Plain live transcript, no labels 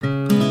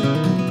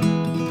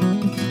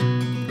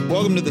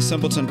Welcome to the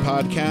Simpleton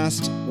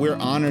podcast. We're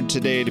honored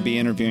today to be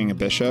interviewing a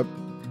bishop.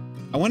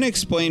 I want to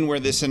explain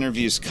where this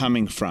interview is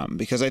coming from,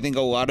 because I think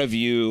a lot of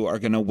you are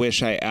going to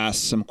wish I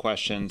asked some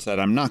questions that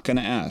I'm not going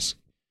to ask.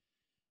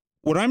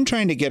 What I'm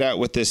trying to get at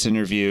with this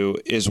interview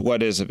is,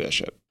 what is a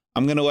bishop?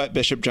 I'm going to let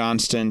Bishop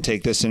Johnston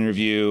take this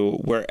interview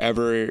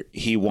wherever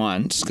he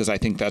wants, because I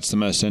think that's the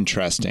most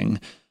interesting.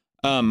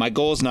 My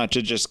goal is not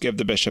to just give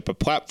the bishop a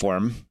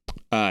platform.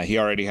 He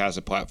already has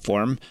a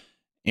platform.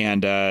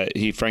 And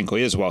he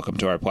frankly is welcome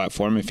to our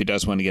platform if he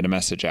does want to get a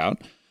message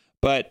out.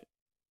 But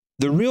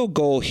the real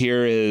goal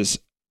here is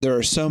there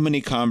are so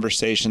many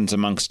conversations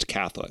amongst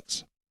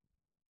Catholics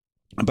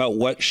about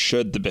what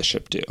should the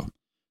bishop do.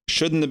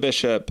 Shouldn't the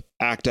bishop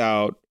act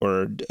out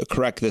or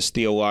correct this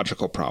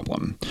theological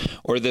problem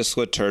or this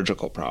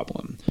liturgical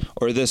problem?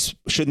 Or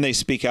shouldn't they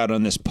speak out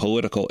on this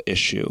political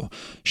issue?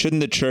 Shouldn't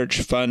the church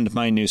fund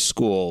my new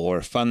school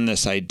or fund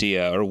this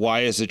idea? Or why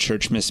is the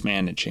church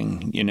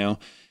mismanaging,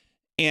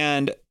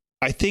 And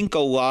I think a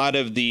lot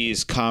of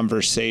these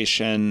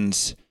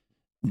conversations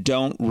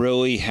don't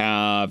really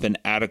have an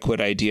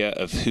adequate idea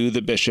of who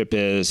the bishop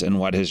is and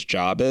what his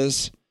job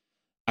is.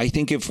 I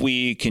think if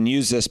we can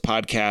use this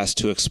podcast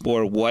to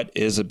explore what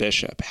is a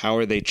bishop, how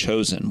are they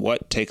chosen,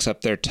 what takes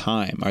up their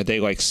time? Are they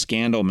like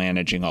scandal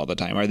managing all the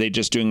time? Are they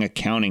just doing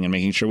accounting and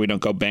making sure we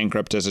don't go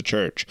bankrupt as a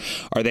church?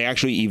 Are they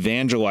actually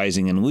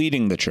evangelizing and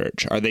leading the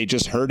church? Are they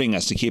just hurting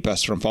us to keep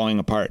us from falling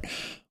apart?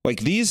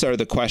 These are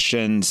the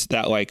questions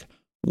that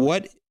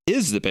what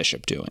is the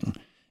bishop doing?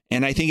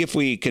 And I think if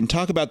we can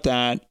talk about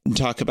that and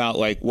talk about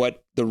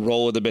what the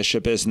role of the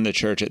bishop is in the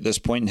church at this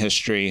point in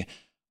history,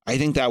 I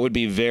think that would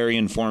be very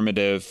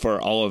informative for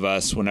all of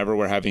us whenever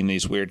we're having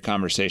these weird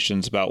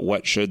conversations about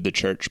what should the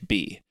church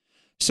be.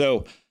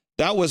 So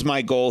that was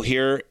my goal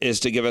here, is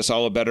to give us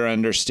all a better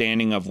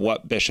understanding of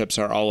what bishops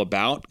are all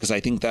about, because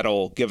I think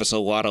that'll give us a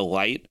lot of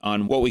light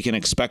on what we can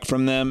expect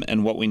from them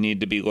and what we need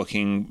to be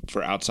looking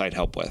for outside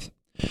help with.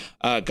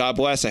 God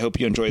bless. I hope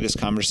you enjoy this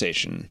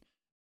conversation.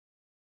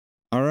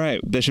 All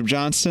right, Bishop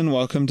Johnston,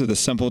 welcome to the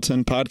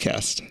Simpleton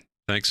podcast.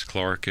 Thanks,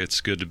 Clark.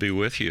 It's good to be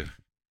with you.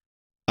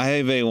 I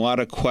have a lot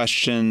of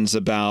questions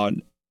about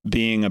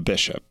being a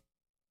bishop.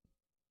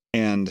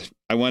 And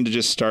I wanted to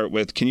just start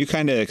with, can you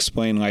kind of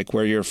explain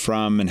where you're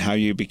from and how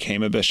you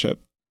became a bishop?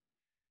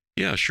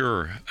 Yeah,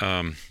 sure.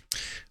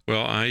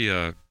 Well,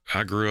 I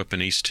grew up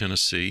in East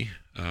Tennessee,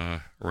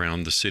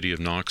 around the city of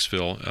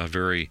Knoxville,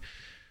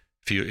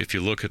 if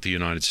you look at the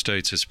United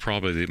States, it's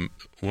probably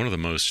one of the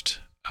most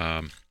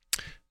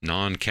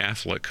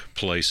non-Catholic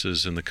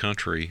places in the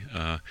country.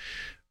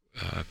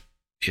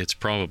 It's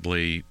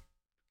probably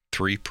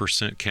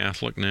 3%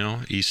 Catholic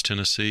now, East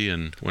Tennessee,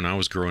 and when I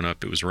was growing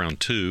up, it was around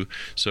 2%.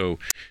 So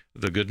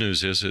the good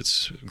news is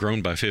it's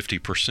grown by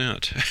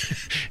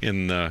 50%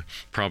 in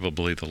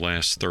probably the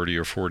last 30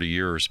 or 40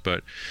 years.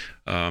 But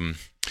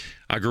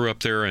I grew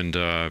up there and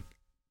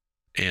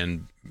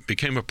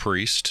became a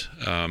priest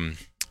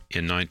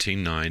in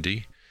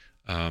 1990.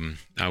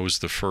 I was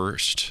the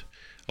first,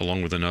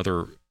 along with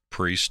another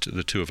priest.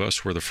 The two of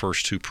us were the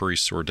first 2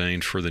 priests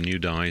ordained for the new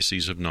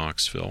diocese of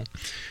Knoxville.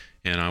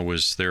 And I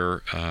was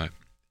there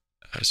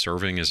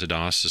serving as a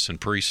diocesan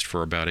priest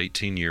for about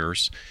 18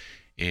 years.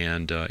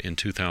 And in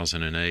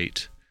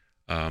 2008,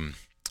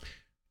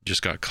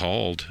 just got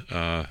called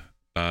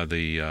by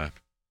the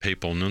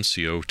papal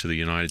nuncio to the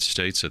United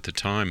States at the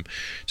time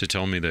to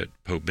tell me that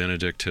Pope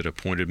Benedict had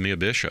appointed me a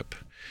bishop.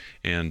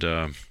 And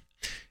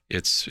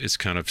it's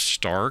kind of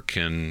stark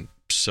and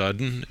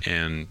sudden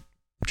and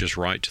just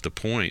right to the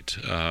point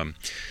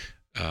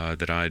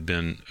that I had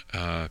been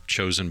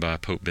chosen by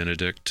Pope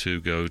Benedict to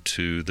go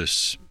to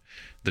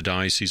the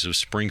Diocese of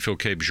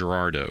Springfield-Cape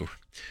Girardeau,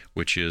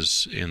 which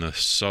is in the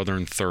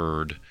southern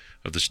third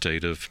of the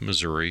state of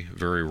Missouri,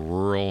 very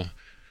rural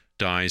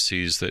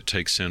diocese that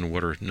takes in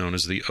what are known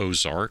as the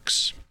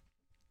Ozarks,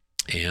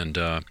 and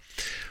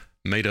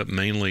made up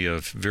mainly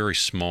of very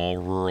small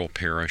rural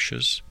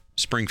parishes.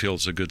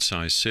 Springfield's a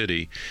good-sized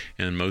city,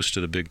 and most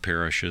of the big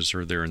parishes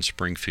are there in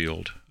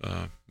Springfield,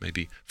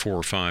 maybe 4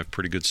 or 5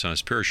 pretty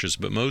good-sized parishes,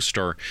 but most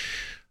are,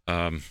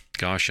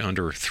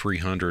 under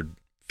 300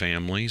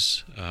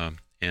 families,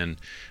 and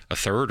a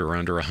third are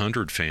under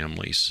 100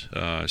 families,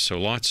 so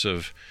lots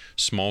of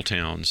small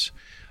towns.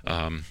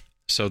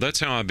 So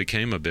that's how I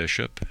became a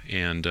bishop,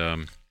 and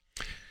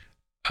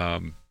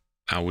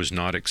I was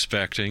not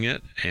expecting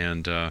it,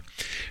 and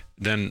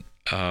then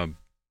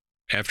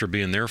after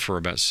being there for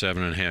about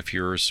 7.5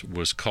 years,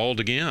 was called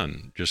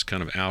again, just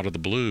kind of out of the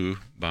blue,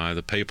 by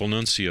the papal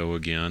nuncio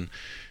again,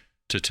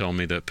 to tell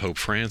me that Pope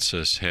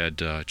Francis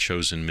had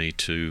chosen me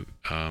to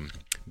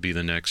be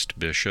the next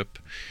bishop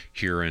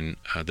here in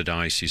the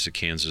Diocese of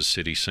Kansas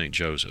City, St.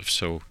 Joseph.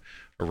 So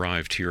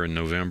arrived here in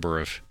November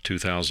of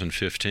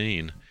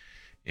 2015.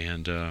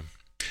 And so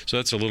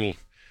that's a little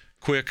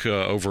quick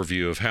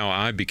overview of how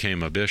I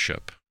became a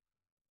bishop.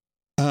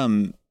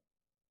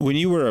 When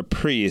you were a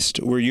priest,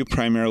 were you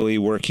primarily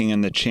working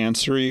in the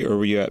chancery, or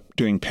were you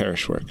doing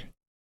parish work?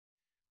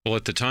 Well,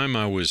 at the time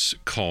I was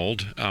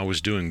called, I was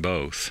doing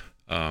both.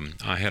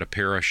 I had a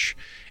parish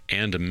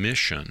and a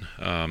mission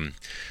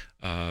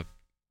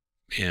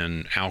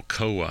in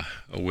Alcoa,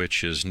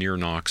 which is near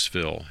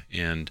Knoxville,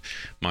 and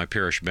my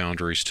parish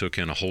boundaries took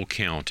in a whole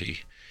county.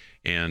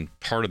 And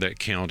part of that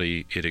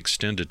county, it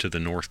extended to the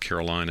North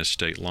Carolina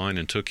state line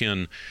and took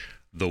in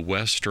the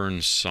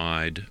western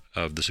side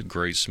of the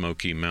Great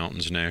Smoky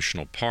Mountains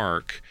National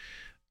Park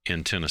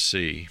in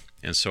Tennessee.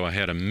 And so I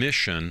had a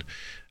mission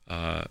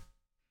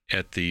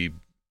at the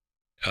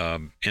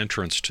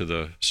entrance to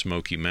the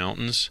Smoky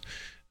Mountains,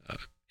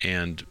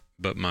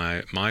 but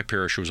my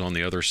parish was on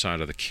the other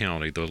side of the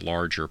county, the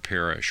larger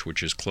parish,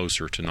 which is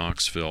closer to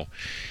Knoxville.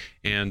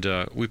 And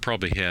we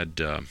probably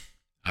had,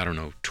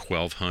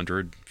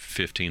 1,200,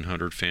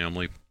 1,500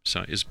 family.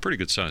 So it's a pretty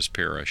good-sized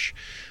parish.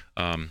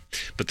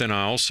 But then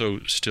I also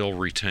still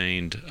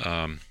retained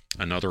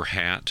another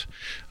hat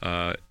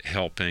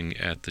helping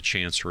at the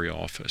Chancery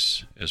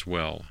office as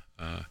well,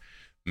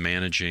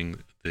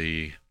 managing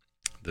the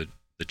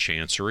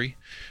Chancery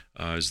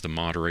as the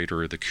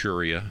moderator of the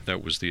Curia.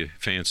 That was the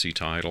fancy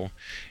title,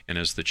 and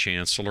as the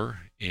Chancellor,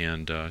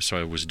 and so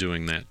I was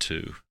doing that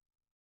too.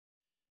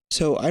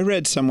 So I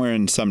read somewhere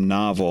in some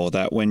novel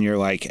that when you're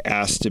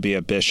asked to be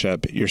a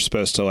bishop, you're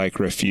supposed to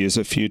refuse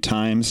a few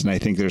times. And I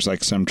think there's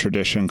some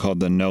tradition called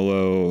the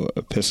nolo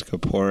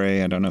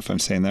episcopore. I don't know if I'm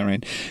saying that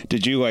right.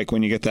 Did you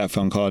when you get that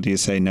phone call, do you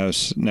say, no,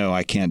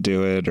 I can't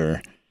do it,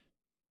 or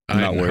I'm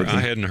not worthy?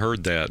 I hadn't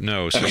heard that.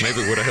 No. So maybe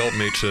it would have helped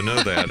me to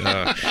know that.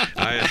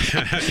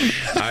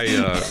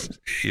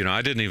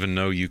 I didn't even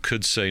know you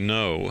could say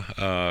no.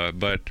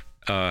 But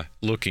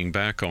looking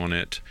back on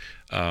it,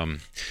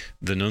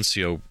 the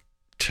nuncio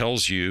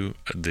tells you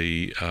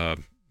that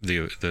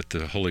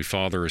the Holy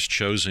Father has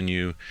chosen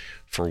you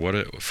for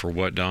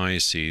what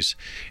diocese,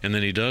 and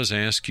then he does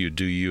ask you,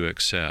 do you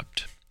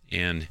accept?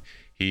 And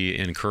he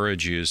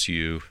encourages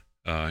you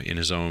in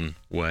his own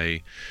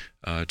way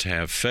to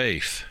have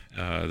faith,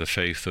 the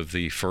faith of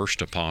the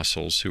first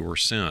apostles who were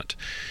sent.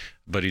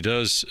 But he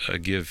does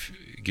give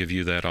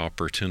you that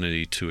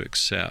opportunity to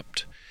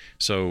accept.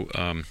 So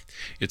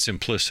it's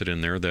implicit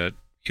in there that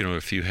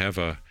if you have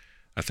a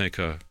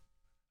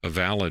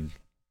valid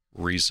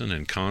reason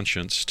and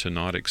conscience to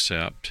not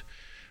accept,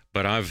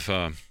 but I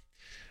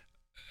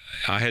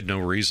had no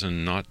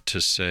reason not to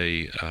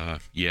say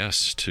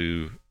yes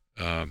to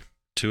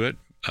it.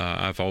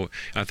 I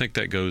think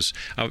that goes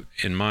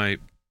in my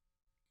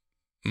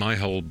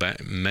whole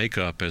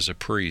makeup as a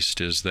priest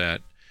is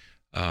that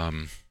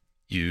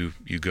you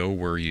go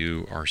where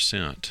you are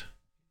sent,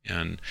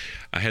 and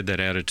I had that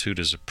attitude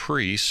as a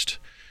priest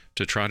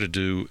to try to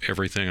do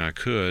everything I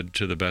could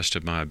to the best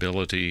of my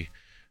ability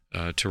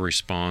to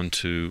respond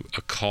to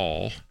a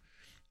call,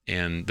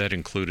 and that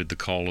included the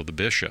call of the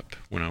bishop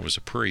when I was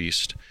a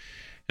priest.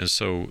 And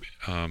so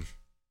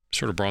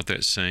sort of brought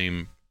that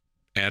same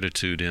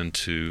attitude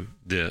into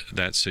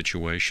that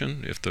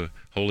situation. If the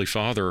Holy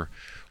Father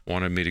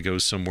wanted me to go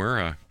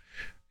somewhere,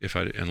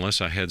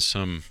 unless I had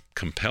some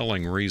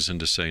compelling reason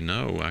to say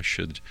no, I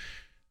should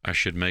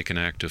make an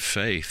act of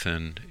faith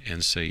and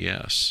say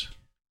yes.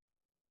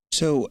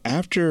 So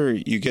after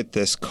you get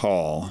this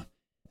call,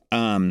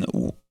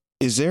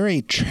 is there a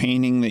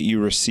training that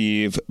you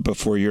receive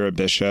before you're a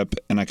bishop?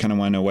 And I kind of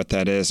want to know what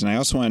that is. And I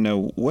also want to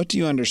know, what do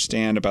you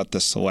understand about the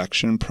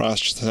selection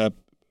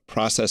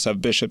process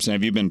of bishops? And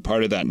have you been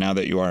part of that now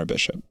that you are a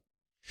bishop?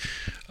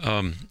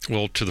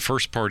 Well, to the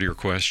first part of your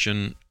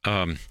question,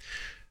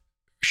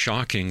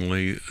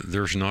 shockingly,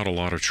 there's not a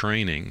lot of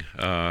training.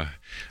 And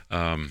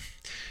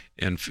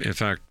in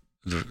fact,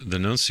 the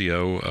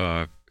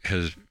nuncio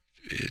has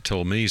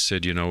told me, he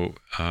said,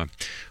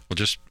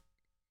 just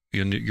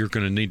you're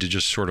going to need to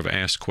just sort of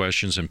ask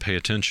questions and pay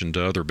attention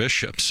to other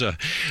bishops.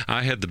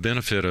 I had the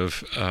benefit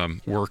of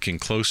working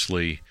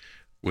closely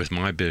with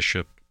my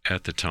bishop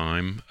at the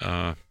time,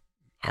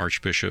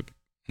 Archbishop.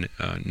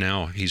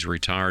 Now he's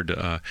retired,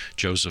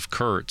 Joseph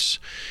Kurtz.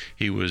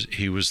 He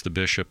was the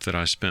bishop that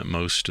I spent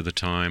most of the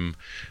time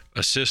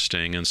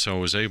assisting, and so I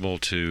was able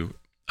to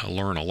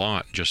learn a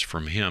lot just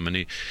from him. And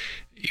he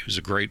was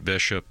a great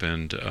bishop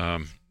and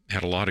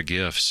had a lot of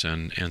gifts,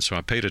 and so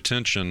I paid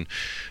attention,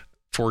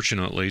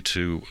 fortunately,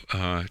 to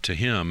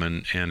him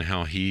and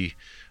how he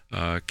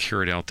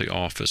carried out the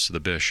office of the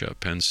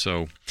bishop. And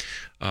so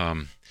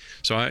I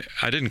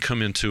didn't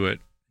come into it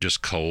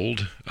just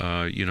cold.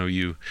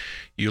 You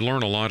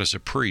learn a lot as a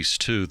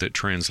priest too that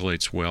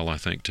translates well, I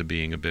think, to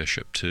being a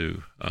bishop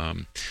too.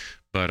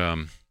 But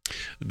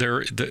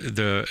there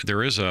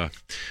is a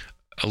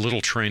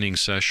little training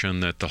session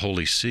that the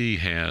Holy See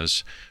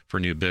has for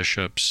new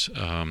bishops,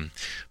 and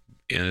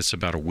it's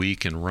about a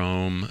week in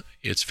Rome.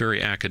 It's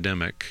very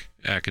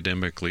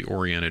academically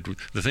oriented.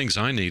 The things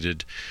I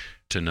needed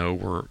to know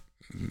were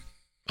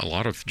a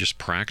lot of just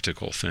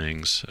practical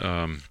things.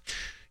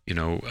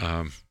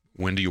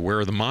 When do you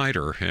wear the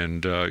mitre?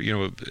 And,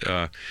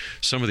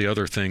 some of the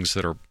other things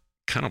that are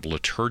kind of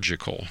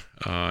liturgical.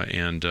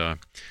 So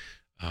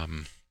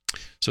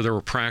there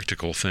were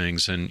practical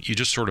things, and you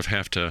just sort of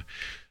have to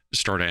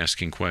start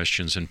asking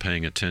questions and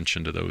paying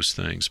attention to those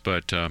things.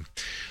 But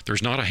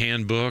there's not a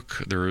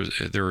handbook. There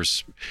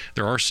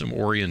are some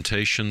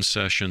orientation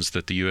sessions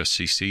that the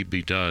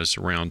USCCB does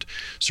around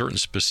certain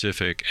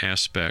specific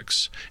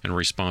aspects and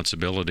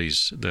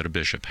responsibilities that a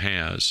bishop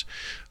has,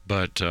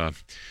 but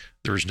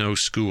there's no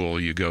school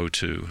you go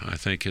to. I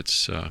think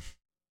it's.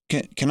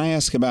 Can I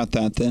ask about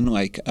that then?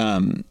 Like,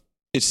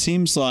 it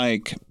seems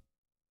like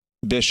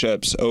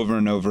bishops over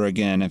and over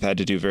again have had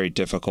to do very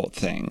difficult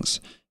things.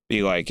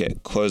 Be like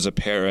close a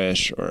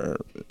parish or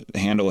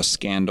handle a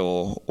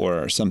scandal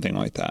or something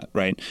like that,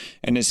 right?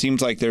 And it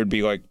seems like there'd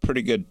be like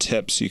pretty good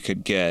tips you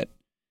could get.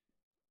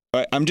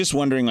 I'm just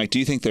wondering, like, do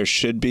you think there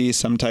should be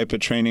some type of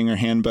training or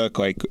handbook?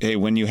 Like, hey,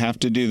 when you have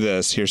to do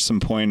this, here's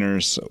some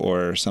pointers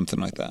or something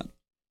like that.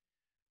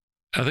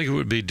 I think it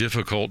would be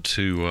difficult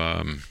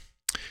to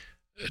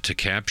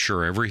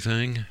capture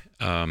everything,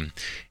 and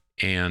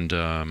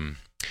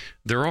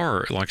there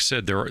are, like I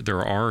said,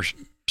 there are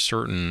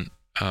certain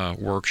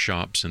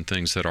workshops and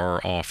things that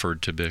are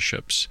offered to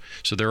bishops.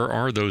 So there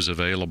are those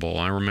available.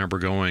 I remember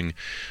going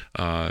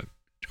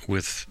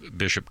with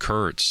Bishop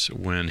Kurtz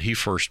when he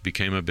first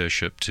became a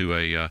bishop to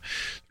a sort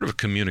of a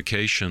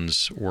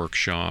communications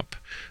workshop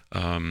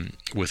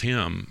with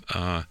him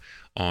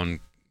on,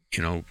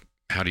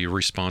 how do you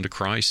respond to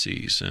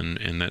crises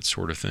and that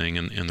sort of thing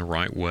in the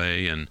right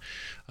way. And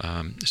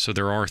so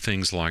there are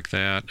things like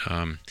that.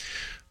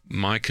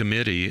 My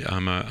committee,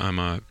 I'm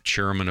a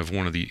chairman of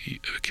one of the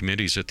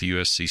committees at the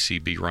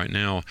USCCB right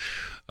now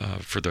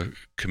for the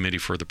Committee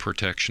for the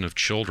Protection of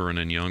Children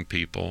and Young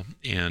People,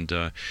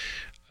 and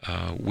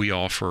we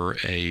offer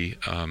a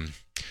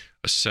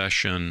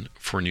session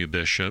for new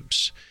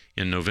bishops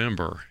in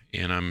November,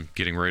 and I'm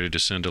getting ready to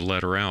send a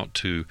letter out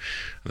to,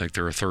 I think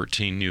there are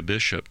 13 new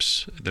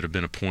bishops that have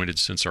been appointed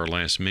since our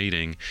last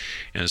meeting,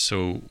 and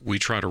so we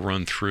try to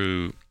run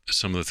through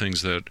some of the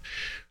things that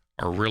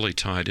are really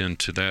tied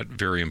into that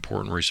very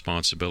important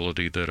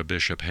responsibility that a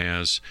bishop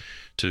has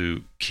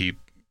to keep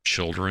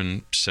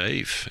children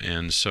safe.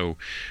 And so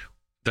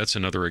that's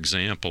another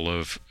example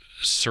of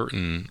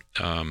certain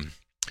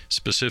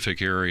specific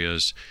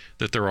areas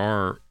that there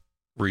are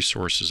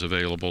resources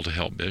available to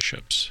help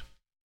bishops.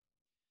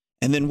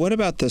 And then what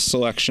about the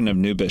selection of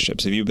new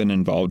bishops? Have you been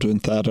involved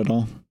with that at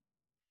all?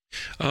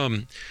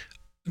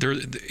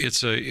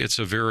 It's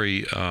a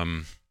very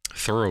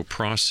thorough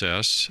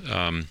process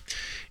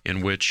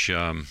in which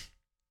there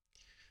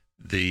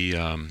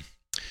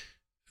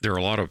are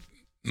a lot of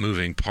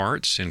moving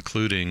parts,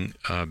 including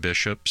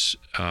bishops.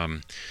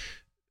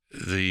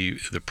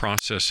 The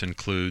process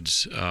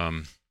includes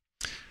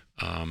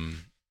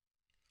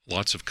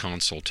lots of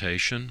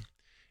consultation,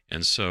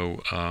 and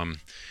so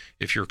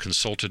if you're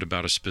consulted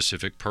about a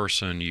specific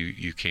person,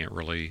 you can't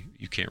really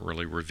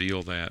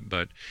reveal that.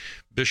 But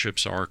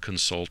bishops are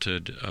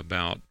consulted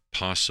about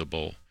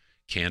possible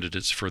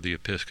candidates for the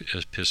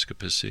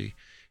episcopacy,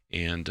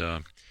 and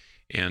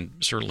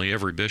certainly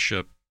every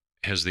bishop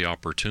has the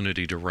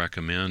opportunity to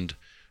recommend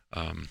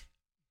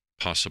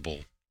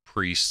possible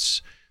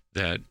priests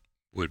that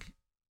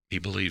he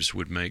believes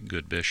would make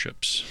good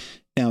bishops.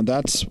 Now,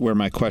 that's where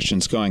my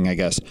question's going, I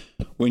guess.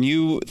 When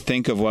you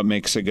think of what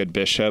makes a good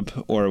bishop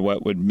or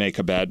what would make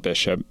a bad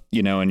bishop,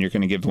 and you're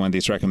going to give one of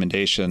these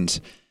recommendations,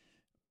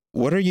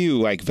 what are you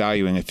like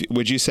valuing?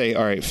 Would you say,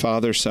 all right,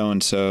 Father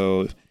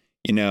so-and-so,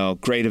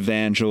 great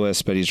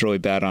evangelist, but he's really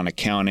bad on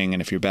accounting,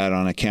 and if you're bad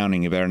on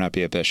accounting, you better not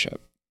be a bishop?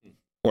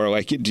 Or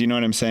like, do you know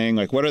what I'm saying?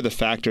 Like, what are the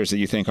factors that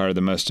you think are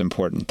the most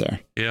important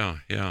there?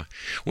 Yeah.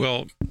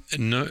 Well,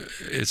 no,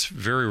 it's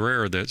very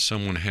rare that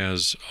someone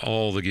has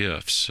all the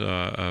gifts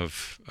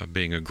of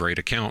being a great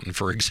accountant,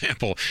 for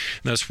example.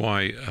 That's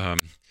why I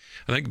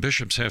think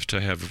bishops have to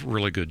have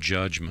really good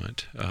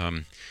judgment.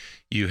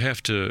 You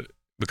have to,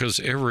 because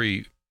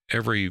every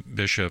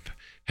bishop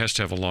has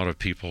to have a lot of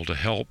people to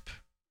help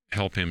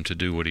him to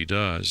do what he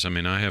does. I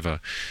mean, I have a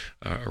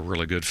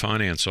really good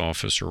finance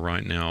officer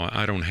right now.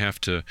 I don't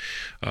have to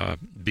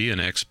be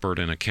an expert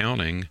in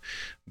accounting,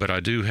 but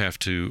I do have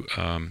to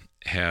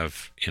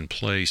have in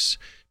place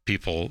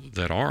people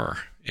that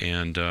are.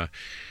 And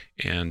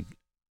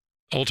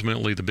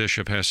ultimately, the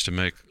bishop has to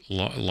make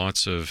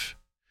lots of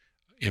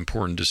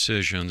important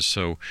decisions.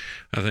 So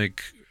I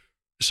think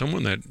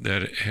someone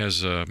that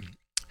has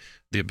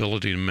the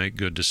ability to make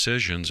good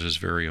decisions is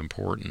very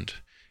important.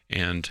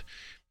 And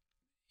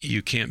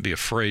you can't be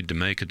afraid to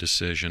make a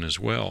decision as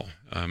well.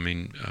 I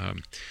mean,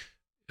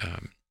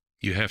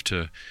 you have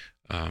to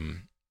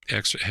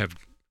have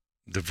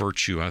the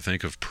virtue, I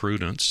think, of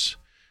prudence,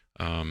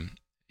 in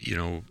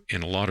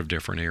a lot of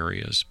different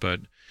areas. But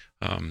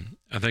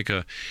I think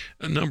a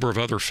number of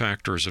other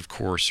factors, of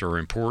course, are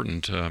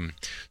important.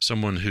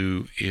 Someone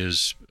who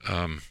is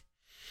a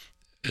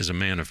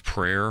man of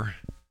prayer,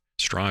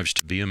 strives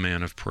to be a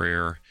man of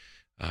prayer,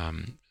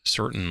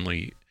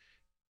 certainly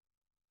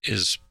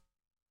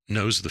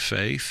knows the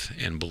faith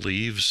and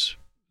believes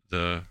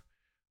the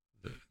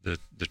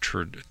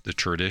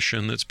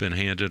tradition that's been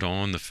handed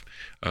on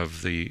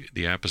of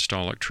the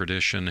apostolic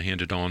tradition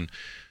handed on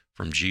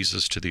from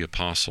Jesus to the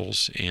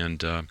apostles,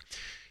 and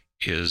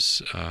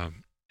is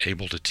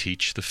able to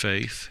teach the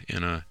faith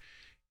in a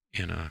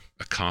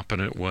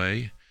competent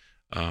way.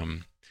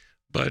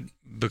 But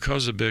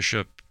because a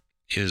bishop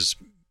is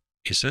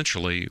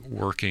essentially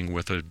working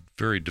with a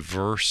very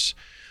diverse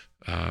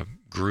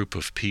group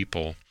of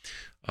people,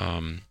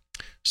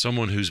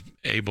 someone who's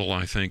able,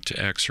 I think, to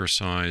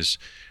exercise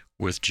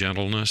with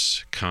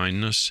gentleness,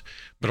 kindness,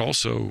 but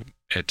also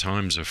at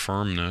times a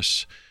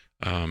firmness,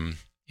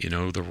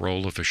 the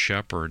role of a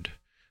shepherd.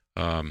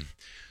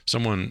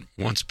 Someone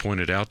once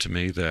pointed out to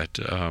me that,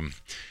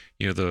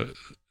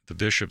 the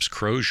bishop's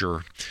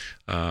crozier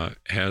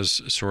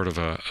has sort of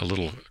a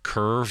little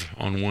curve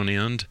on one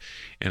end,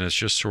 and it's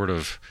just sort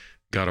of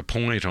got a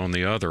point on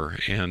the other.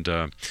 And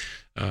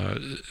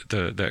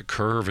that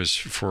curve is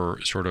for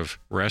sort of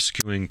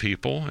rescuing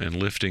people and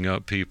lifting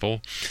up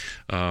people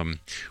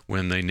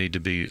when they need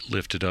to be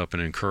lifted up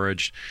and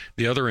encouraged.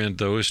 The other end,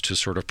 though, is to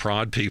sort of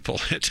prod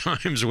people at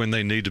times when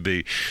they need to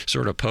be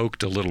sort of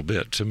poked a little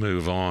bit to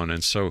move on.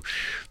 And so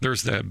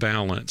there's that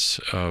balance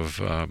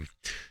of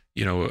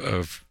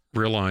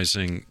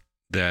realizing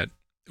that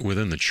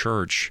within the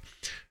church,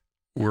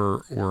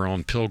 we're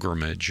on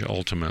pilgrimage.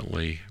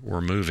 Ultimately, we're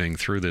moving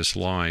through this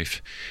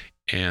life,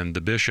 and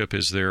the bishop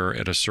is there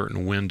at a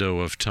certain window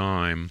of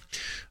time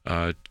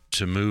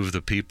to move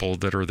the people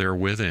that are there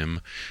with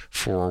him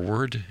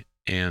forward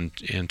and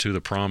to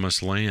the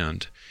promised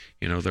land.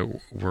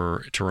 That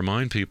we're to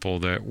remind people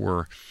that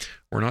we're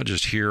not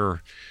just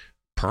here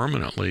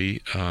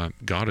permanently.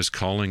 God is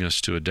calling us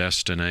to a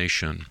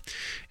destination,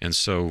 and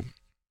so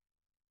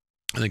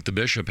I think the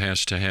bishop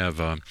has to have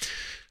a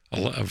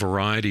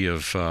variety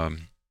of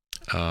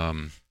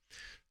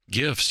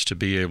gifts to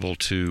be able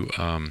to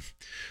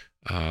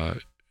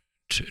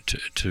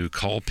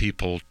call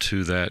people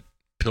to that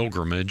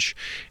pilgrimage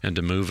and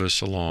to move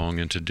us along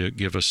and to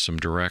give us some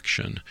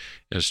direction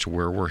as to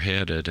where we're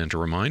headed and to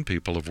remind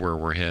people of where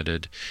we're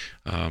headed.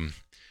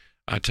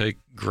 I take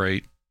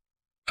great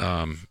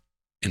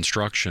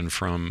instruction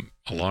from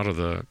a lot of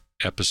the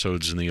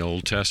episodes in the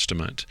Old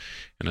Testament,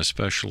 and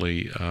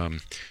especially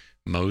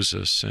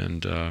Moses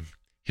and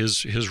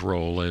his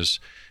role as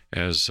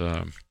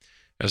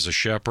a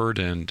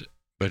shepherd,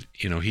 but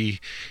he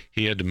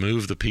had to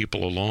move the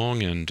people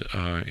along and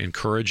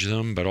encourage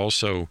them, but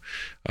also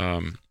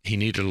he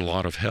needed a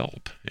lot of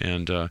help,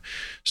 and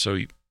so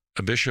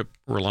a bishop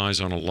relies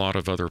on a lot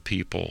of other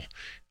people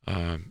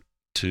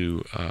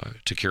to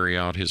carry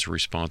out his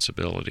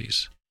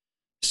responsibilities.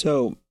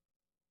 So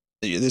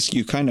this,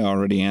 you kind of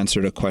already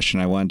answered a question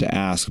I wanted to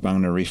ask, but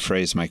I'm going to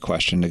rephrase my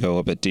question to go a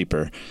little bit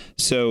deeper.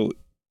 So,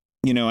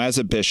 as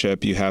a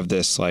bishop, you have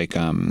this I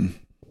don't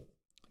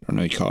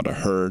know, you call it a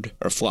herd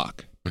or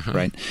flock,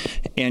 right?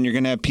 And you're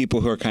going to have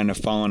people who are kind of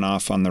falling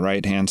off on the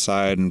right-hand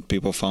side and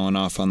people falling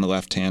off on the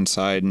left-hand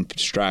side and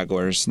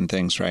stragglers and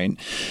things, right?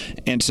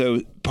 And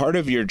so part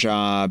of your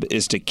job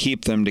is to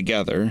keep them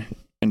together,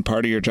 and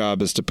part of your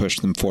job is to push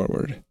them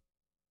forward,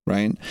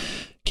 right?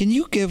 Can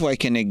you give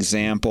an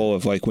example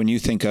of when you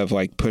think of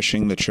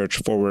pushing the church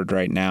forward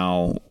right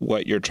now,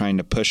 what you're trying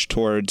to push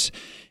towards?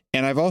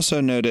 And I've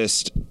also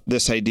noticed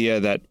this idea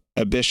that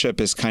a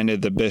bishop is kind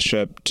of the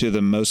bishop to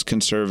the most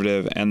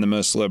conservative and the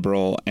most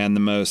liberal and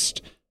the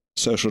most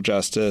social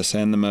justice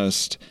and the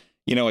most,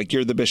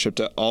 you're the bishop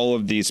to all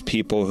of these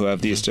people who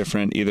have these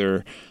different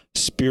either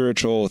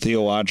spiritual,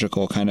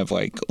 theological kind of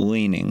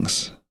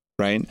leanings,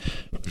 right?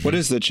 What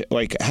is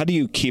how do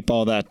you keep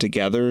all that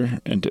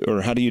together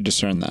or how do you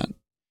discern that?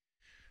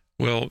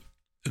 Well,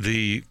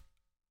 the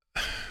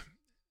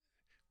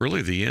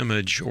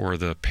image or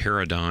the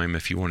paradigm,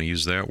 if you want to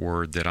use that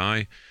word, that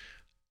I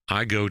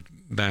go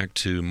back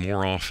to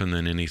more often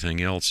than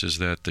anything else is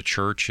that the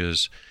church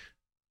is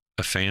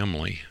a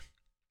family.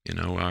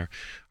 Our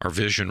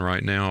vision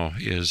right now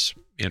is,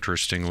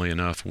 interestingly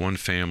enough, one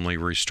family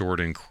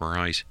restored in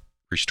Christ,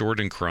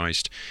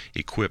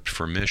 equipped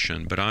for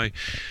mission. But I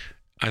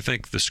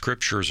think the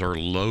scriptures are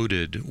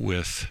loaded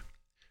with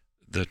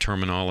the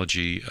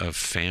terminology of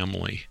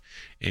family.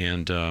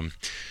 And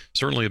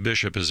certainly a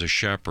bishop is a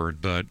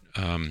shepherd, but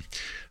I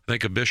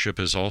think a bishop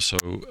is also,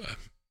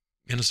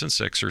 in a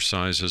sense,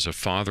 exercises a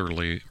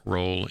fatherly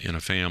role in a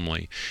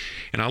family.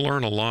 And I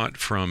learn a lot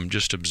from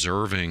just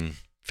observing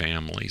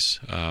families.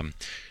 And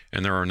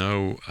there are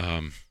no,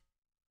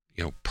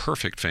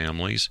 perfect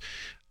families.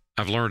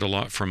 I've learned a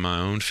lot from my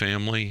own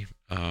family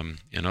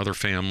and other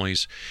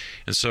families.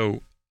 And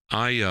so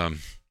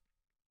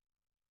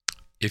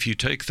if you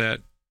take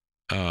that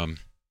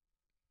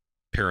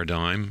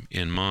paradigm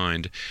in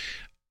mind,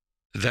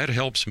 that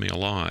helps me a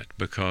lot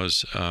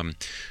because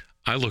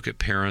I look at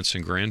parents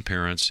and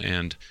grandparents,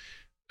 and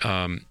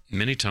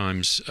many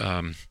times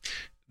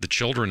the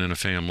children in a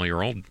family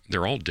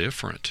they're all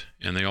different,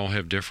 and they all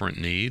have different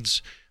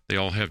needs. They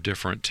all have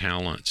different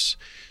talents.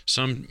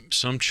 Some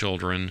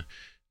children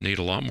need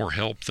a lot more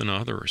help than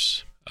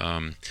others.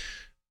 I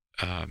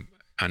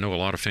know a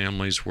lot of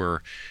families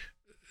where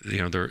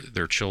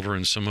their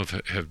children, some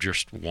have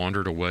just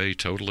wandered away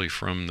totally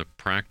from the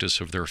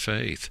practice of their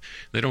faith.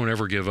 They don't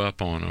ever give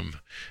up on them.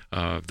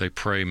 They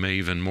pray may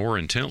even more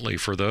intently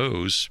for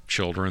those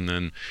children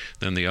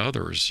than the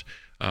others,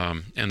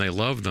 and they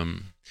love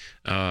them.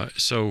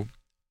 So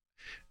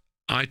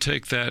I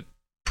take that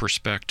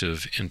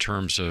perspective in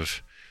terms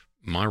of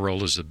my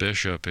role as the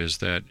bishop, is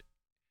that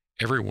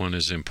everyone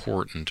is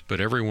important,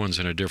 but everyone's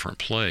in a different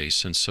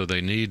place, and so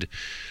they need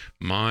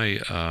my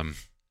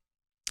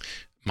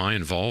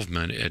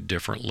involvement at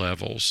different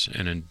levels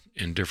and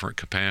in different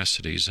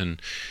capacities.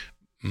 And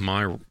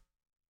one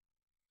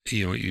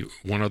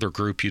other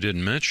group you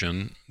didn't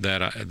mention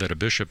that a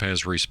bishop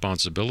has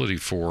responsibility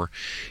for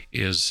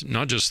is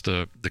not just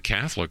the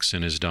Catholics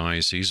in his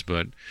diocese,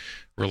 but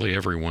really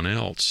everyone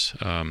else.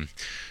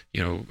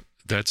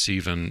 That's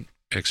even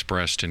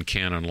expressed in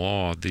canon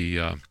law.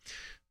 The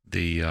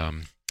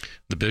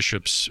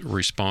bishop's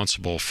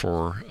responsible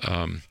for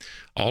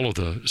all of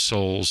the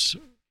souls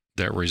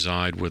that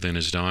reside within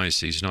his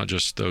diocese, not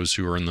just those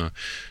who are in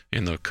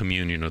the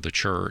communion of the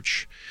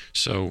church.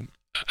 So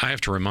I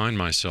have to remind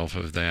myself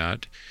of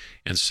that,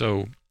 and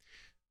so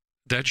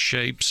that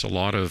shapes a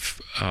lot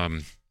of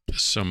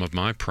some of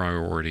my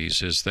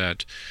priorities. Is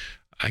that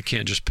I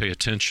can't just pay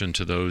attention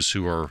to those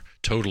who are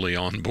totally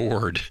on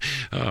board.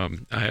 I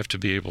have to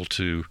be able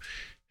to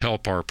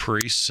help our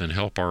priests and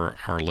help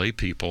our lay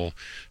people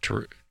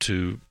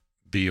to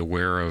be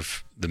aware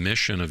of the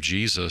mission of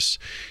Jesus,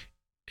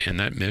 and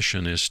that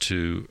mission is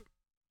to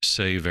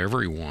save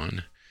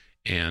everyone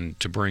and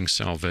to bring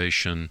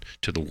salvation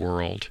to the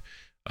world.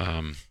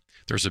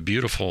 There's a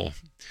beautiful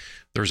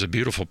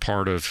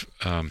part of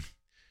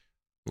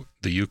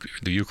the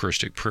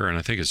Eucharistic prayer, and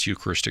I think it's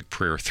Eucharistic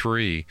Prayer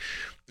 3,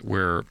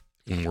 where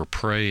when we're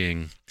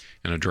praying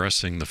and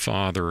addressing the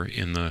Father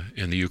in the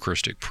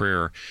Eucharistic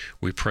prayer,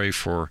 we pray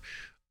for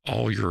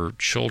all your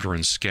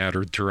children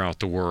scattered throughout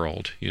the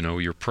world.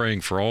 You're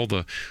praying for all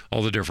the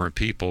different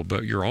people,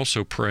 but you're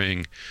also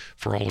praying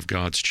for all of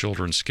God's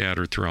children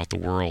scattered throughout the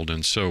world.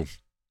 And so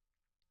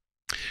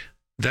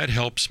that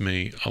helps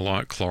me a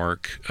lot,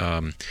 Clark,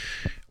 to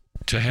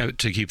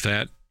keep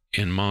that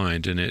in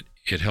mind, and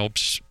it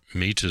helps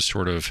me to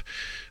sort of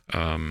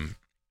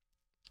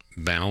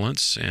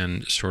balance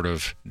and sort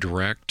of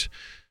direct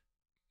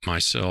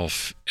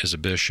myself as a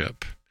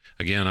bishop.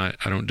 Again, I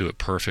don't do it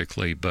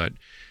perfectly, but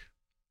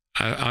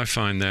I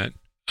find that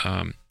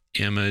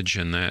image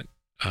and that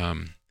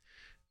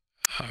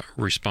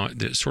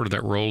response, sort of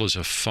that role as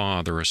a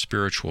father, a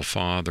spiritual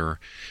father,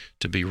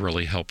 to be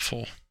really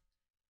helpful.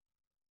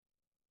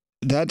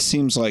 That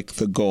seems like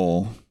the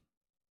goal.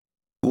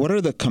 What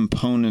are the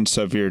components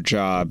of your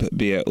job,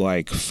 be it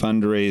like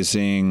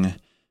fundraising,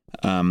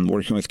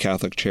 working with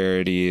Catholic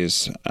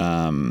charities,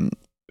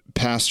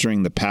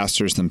 pastoring the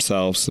pastors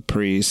themselves, the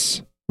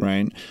priests,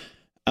 right?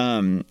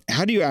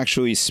 How do you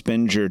actually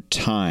spend your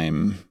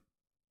time,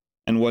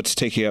 and what's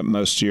taking up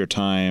most of your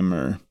time?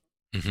 Or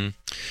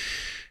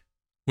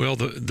Well,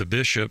 the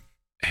bishop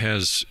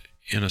has,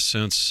 in a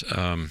sense,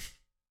 a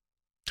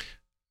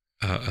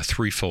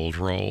threefold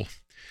role: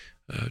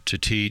 to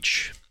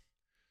teach,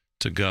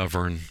 to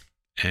govern,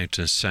 and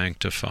to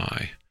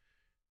sanctify.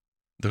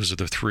 Those are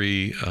the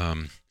three.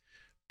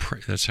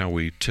 That's how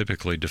we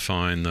typically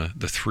define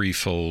the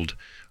threefold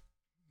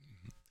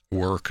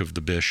work of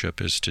the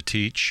bishop: is to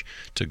teach,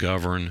 to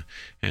govern,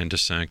 and to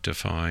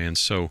sanctify. And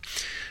so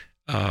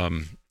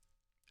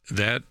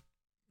that,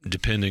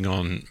 depending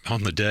on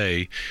the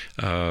day,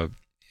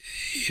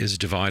 is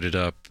divided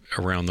up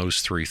around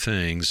those three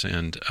things.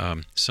 And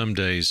some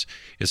days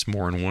it's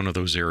more in one of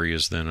those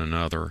areas than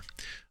another.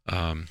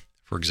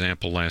 For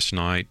example, last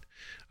night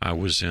I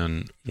was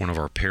in one of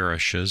our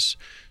parishes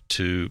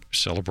to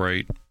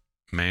celebrate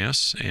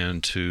Mass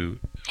and to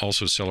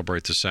also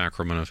celebrate the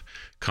sacrament of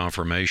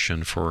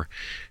confirmation for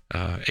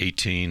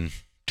 18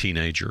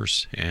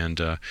 teenagers, and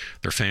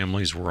their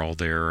families were all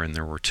there, and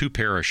there were 2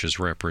 parishes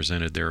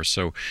represented there.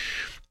 So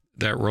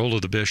that role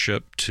of the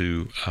bishop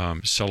to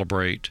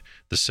celebrate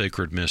the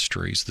sacred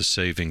mysteries, the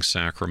saving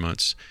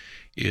sacraments,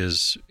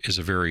 is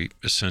a very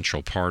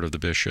essential part of the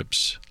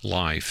bishop's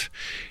life.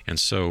 And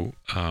so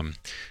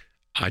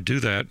I do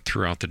that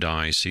throughout the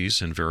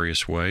diocese in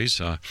various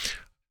ways.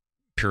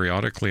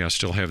 Periodically, I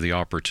still have the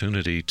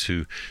opportunity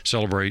to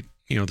celebrate,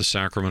 the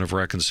sacrament of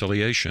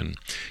reconciliation.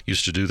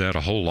 Used to do that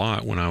a whole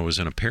lot when I was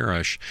in a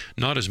parish.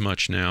 Not as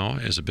much now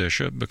as a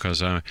bishop,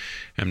 because I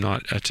am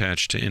not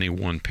attached to any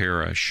one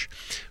parish.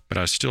 But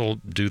I still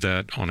do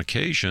that on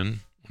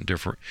occasion,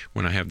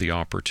 when I have the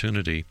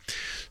opportunity.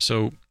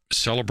 So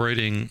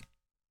celebrating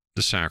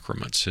the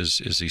sacraments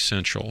is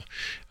essential.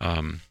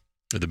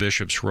 The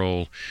bishop's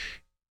role,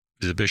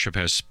 the bishop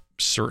has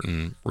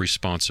certain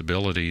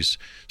responsibilities,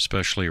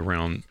 especially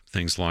around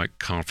things like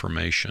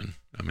confirmation.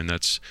 I mean,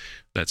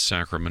 that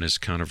sacrament is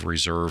kind of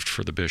reserved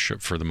for the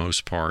bishop for the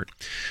most part,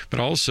 but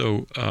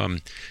also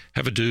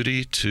have a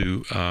duty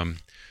to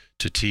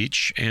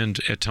teach, and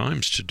at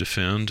times to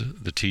defend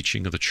the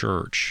teaching of the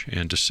church,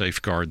 and to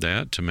safeguard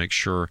that, to make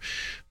sure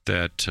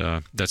that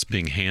that's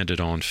being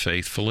handed on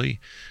faithfully,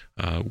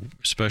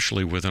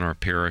 especially within our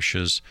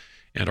parishes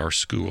and our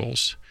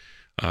schools.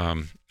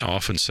 I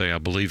often say I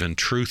believe in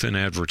truth in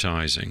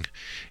advertising,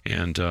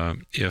 and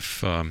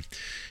if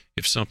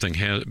something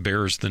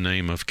bears the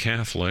name of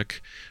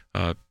Catholic,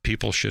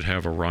 people should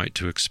have a right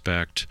to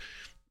expect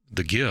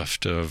the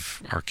gift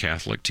of our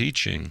Catholic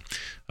teaching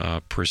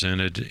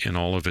presented in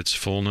all of its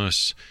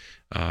fullness,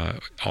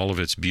 all of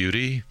its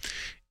beauty,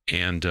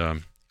 and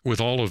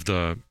with all of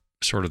the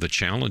sort of the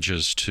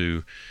challenges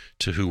to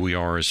who we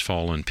are as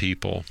fallen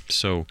people.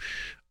 So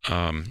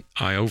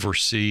I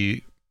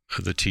oversee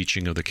the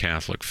teaching of the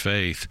Catholic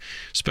faith,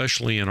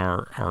 especially in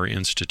our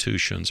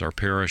institutions, our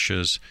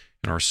parishes,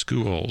 and our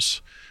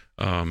schools.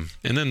 And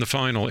then the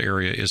final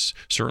area is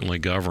certainly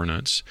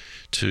governance,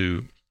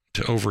 to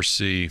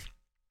oversee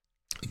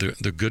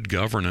the good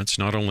governance,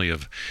 not only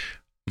of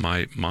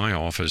my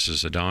office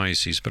as a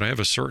diocese, but I have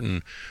a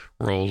certain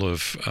role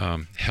of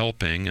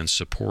helping and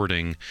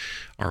supporting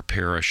our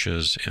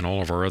parishes and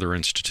all of our other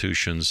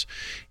institutions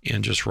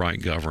in just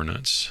right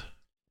governance.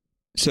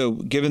 So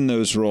given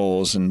those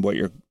roles and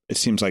it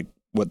seems like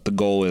what the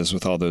goal is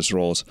with all those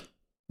roles,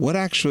 what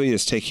actually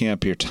is taking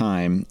up your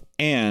time?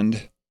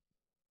 And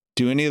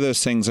do any of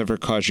those things ever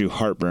cause you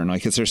heartburn?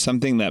 Like, is there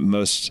something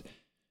that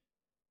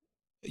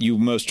you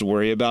most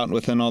worry about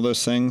within all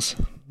those things?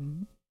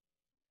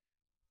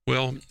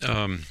 Well,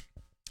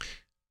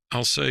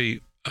 I'll say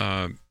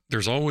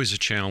there's always a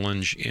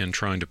challenge in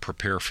trying to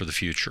prepare for the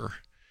future.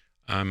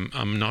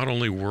 I'm not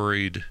only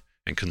worried,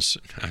 and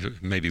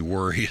maybe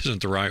worry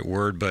isn't the right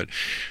word, but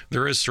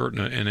there is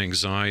an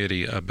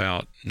anxiety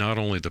about not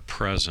only the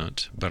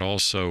present, but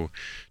also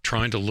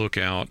trying to look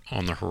out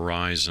on the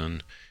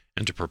horizon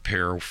and to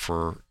prepare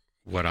for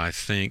what I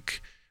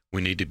think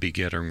we need to be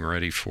getting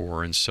ready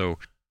for. And so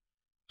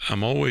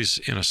I'm always,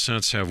 in a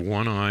sense, have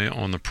one eye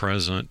on the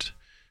present,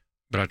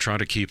 but I try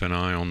to keep an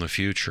eye on the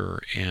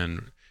future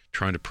and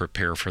trying to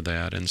prepare for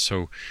that. And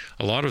so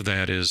a lot of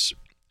that is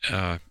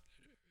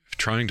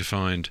trying to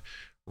find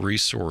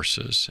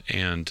resources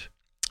and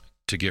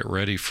to get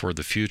ready for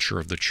the future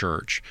of the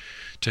church.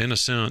 To, in a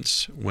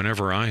sense,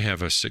 whenever I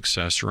have a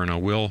successor, and I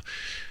will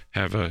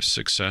have a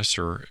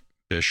successor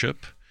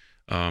bishop,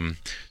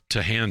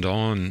 to hand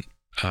on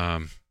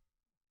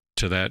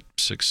to that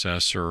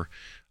successor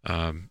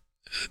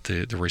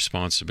the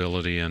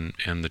responsibility and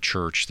the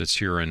church that's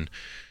here in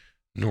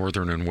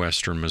northern and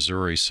western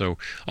Missouri. So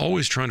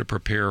always trying to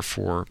prepare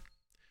for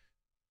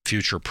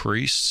future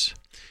priests,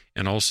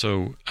 and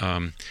also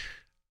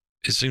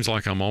it seems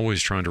like I'm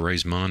always trying to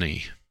raise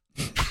money,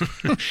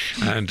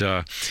 and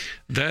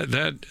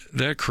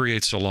that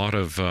creates a lot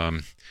of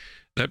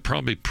that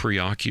probably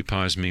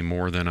preoccupies me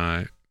more than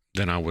I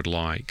would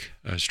like.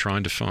 I was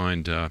trying to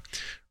find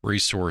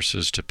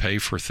resources to pay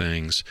for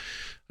things,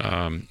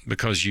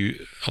 because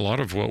a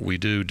lot of what we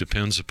do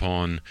depends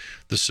upon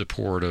the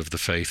support of the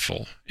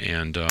faithful,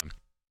 and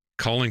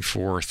calling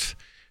forth,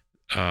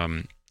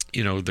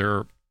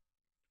 they're,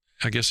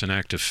 I guess, an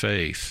act of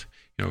faith.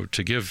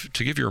 To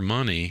give your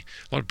money.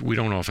 We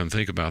don't often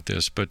think about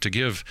this, but to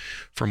give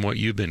from what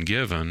you've been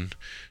given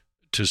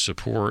to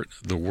support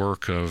the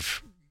work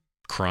of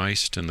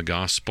Christ and the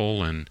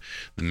gospel and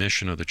the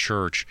mission of the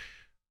church,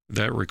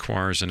 that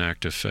requires an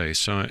act of faith.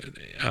 So,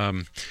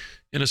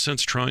 in a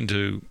sense, trying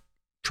to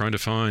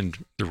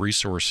find the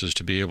resources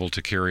to be able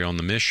to carry on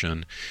the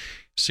mission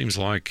seems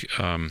like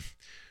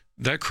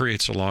that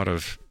creates a lot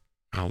of,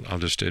 I'll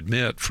just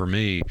admit, for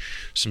me,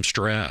 some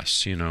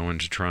stress,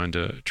 into trying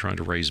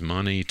to raise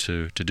money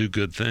to do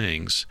good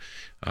things.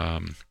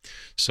 And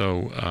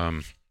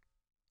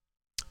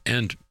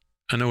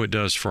I know it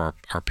does for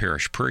our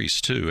parish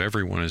priests too.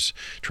 Everyone is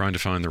trying to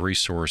find the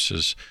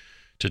resources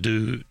to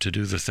do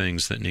the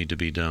things that need to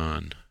be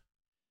done.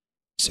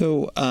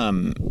 So,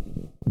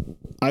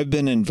 I've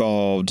been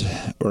involved,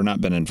 or not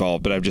been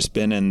involved, but I've just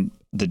been in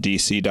the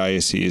DC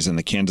diocese and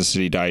the Kansas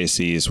City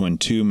diocese when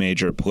two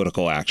major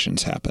political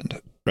actions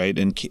happened, right?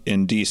 In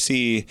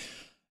DC,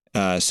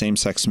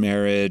 same-sex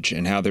marriage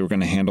and how they were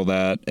going to handle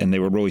that. And they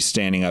were really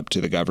standing up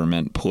to the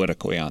government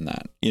politically on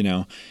that,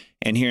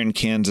 And here in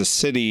Kansas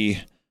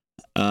City,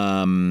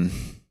 I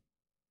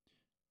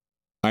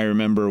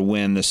remember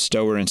when the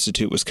Stower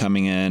Institute was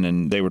coming in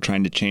and they were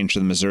trying to change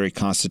the Missouri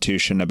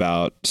Constitution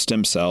about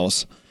stem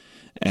cells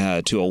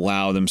to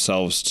allow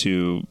themselves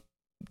to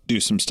do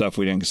some stuff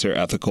we didn't consider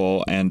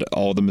ethical. And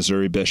all the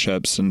Missouri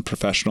bishops and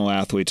professional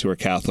athletes who are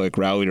Catholic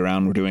rallied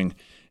around. We're doing,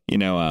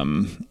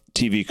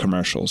 TV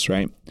commercials,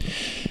 right?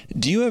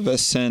 Do you have a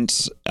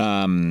sense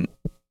of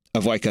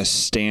like a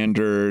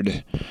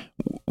standard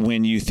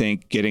when you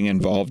think getting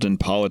involved in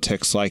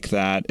politics like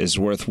that is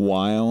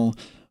worthwhile?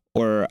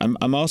 Or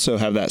I'm also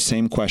have that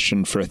same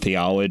question for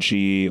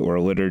theology or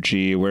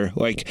liturgy, where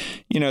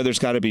there's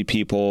got to be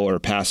people or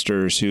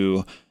pastors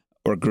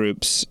or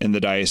groups in the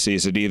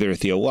diocese that either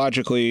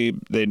theologically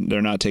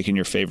they're not taking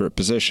your favorite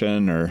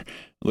position, or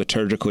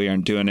liturgically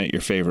aren't doing it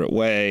your favorite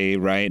way,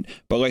 right?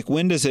 But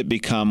when does it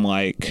become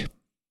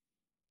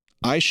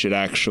I should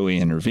actually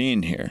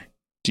intervene here?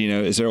 Do you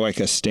know, is there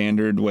a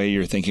standard way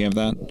you're thinking of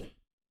that?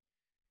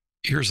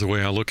 Here's the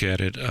way I look at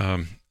it.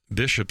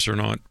 bishops are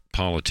not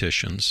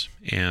politicians,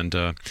 and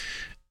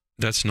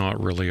that's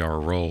not really our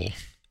role.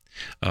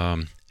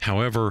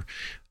 However,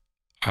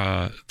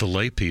 the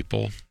lay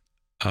people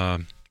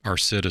are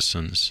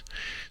citizens.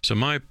 So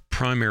my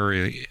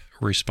primary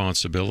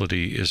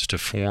responsibility is to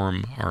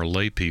form our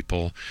lay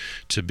people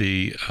to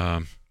be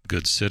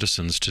good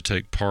citizens, to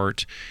take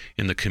part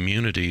in the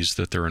communities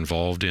that they're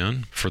involved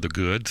in for the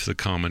good, the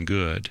common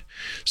good.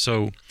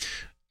 So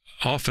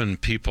often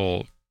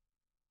people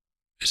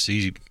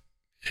see,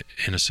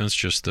 in a sense,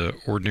 just the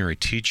ordinary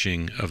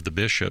teaching of the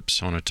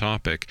bishops on a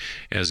topic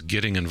as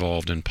getting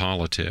involved in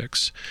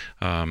politics.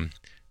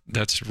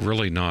 That's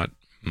really not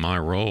my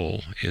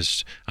role.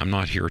 I'm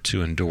not here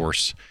to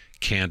endorse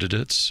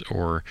candidates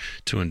or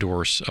to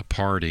endorse a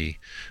party,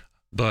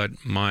 but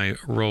my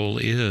role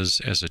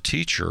is, as a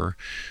teacher,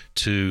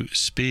 to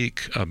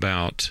speak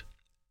about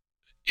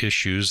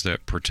issues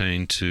that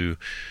pertain to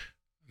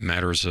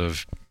matters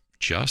of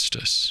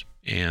justice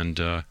and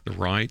the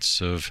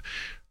rights of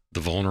the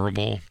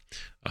vulnerable,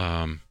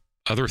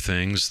 other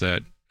things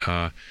that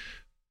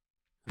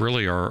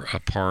really are a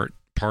part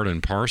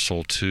and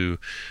parcel to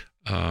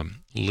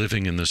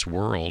living in this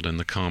world and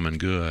the common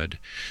good.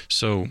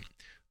 So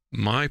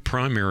my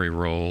primary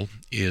role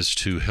is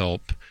to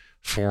help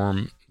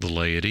form the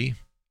laity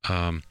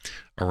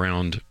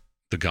around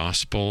the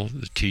gospel,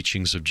 the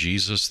teachings of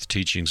Jesus, the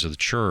teachings of the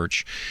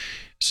church.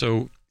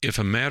 So if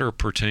a matter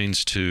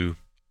pertains to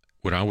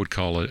what I would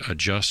call a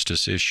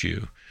justice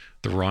issue,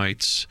 the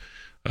rights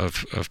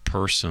of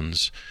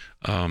persons,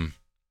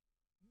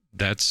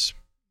 that's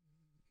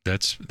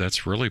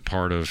really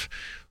part of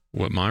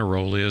what my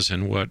role is,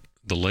 and what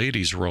the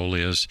laity's role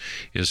is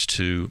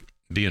to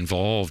be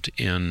involved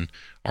in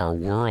our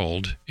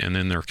world and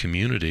in their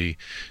community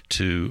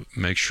to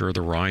make sure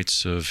the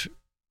rights of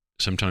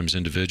sometimes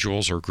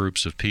individuals or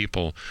groups of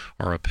people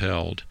are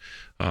upheld.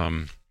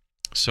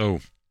 So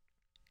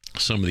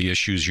some of the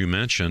issues you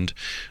mentioned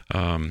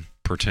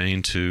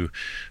pertain to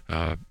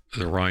the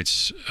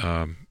rights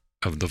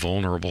of the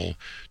vulnerable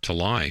to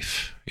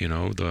life.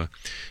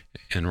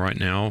 And right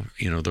now,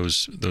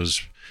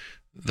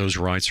 those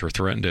rights are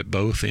threatened at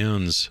both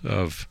ends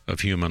of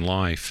human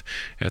life,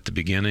 at the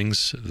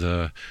beginnings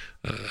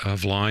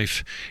of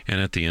life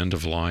and at the end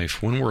of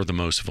life, when we're the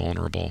most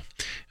vulnerable.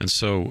 And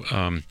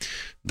so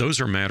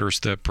those are matters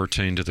that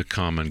pertain to the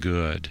common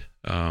good.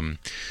 And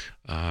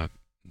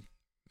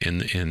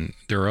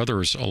there are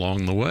others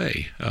along the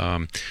way.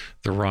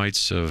 The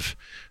rights of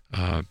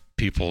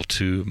people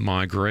to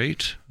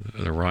migrate,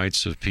 the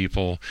rights of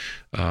people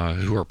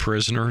who are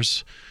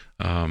prisoners.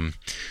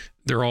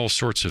 There are all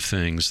sorts of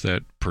things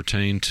that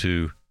pertain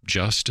to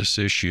justice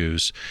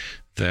issues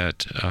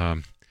that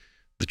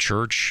the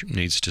church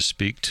needs to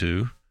speak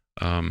to,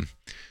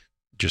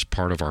 just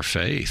part of our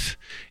faith,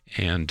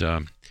 and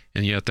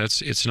yet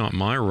it's not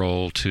my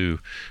role to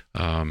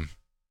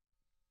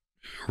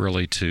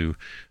really to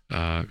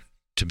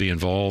be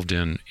involved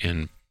in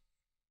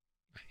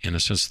a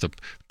sense the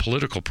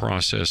political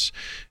process,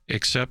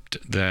 except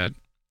that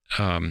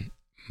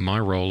my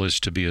role is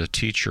to be a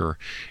teacher,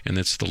 and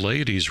it's the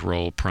laity's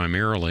role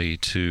primarily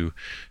to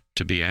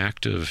be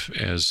active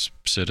as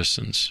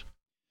citizens.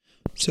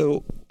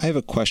 So I have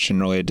a question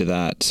related to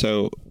that.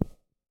 So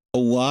a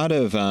lot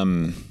of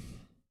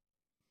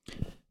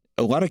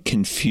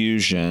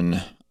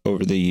confusion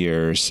over the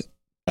years.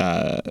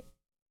 I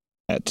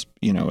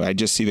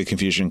just see the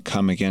confusion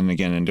come again and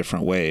again in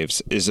different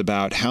waves, is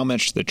about how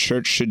much the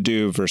church should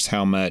do versus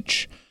how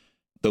much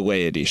the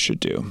laity should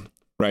do.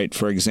 Right?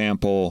 For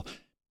example,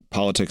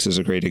 politics is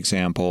a great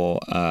example.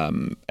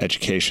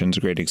 Education is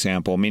a great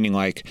example, meaning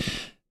like,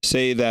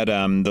 say that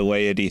the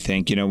laity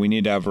think, we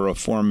need to have a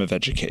reform of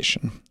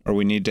education, or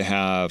we need to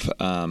have,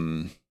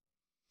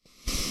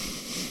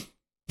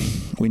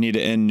 we need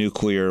to end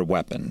nuclear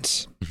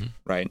weapons,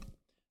 right?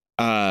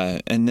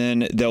 And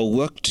then they'll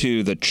look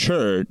to the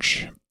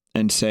church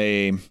and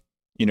say,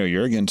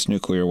 you're against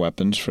nuclear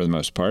weapons for the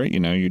most part.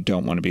 You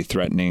don't want to be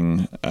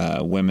threatening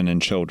women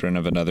and children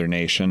of another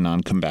nation,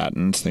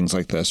 non-combatants, things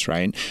like this,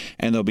 right?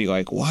 And they'll be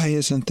like, why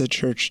isn't the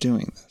church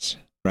doing this,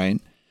 right?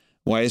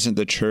 Why isn't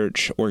the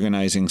church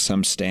organizing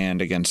some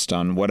stand against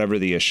on whatever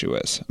the issue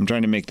is? I'm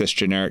trying to make this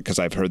generic because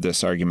I've heard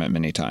this argument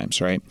many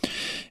times, right?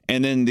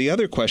 And then the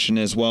other question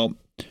is, well,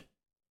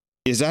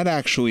 is that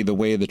actually the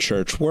way the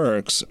church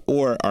works,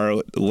 or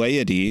are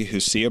laity who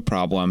see a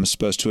problem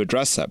supposed to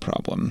address that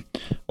problem?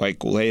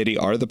 Like, laity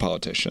are the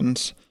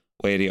politicians,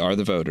 laity are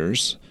the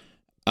voters,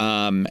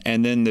 and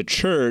then the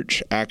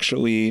church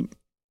actually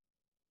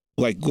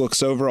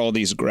looks over all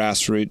these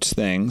grassroots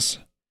things,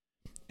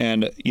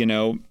 and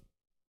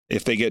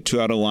if they get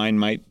too out of line,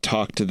 might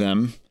talk to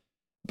them.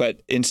 But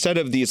instead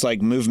of these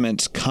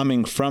movements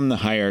coming from the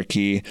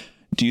hierarchy,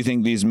 do you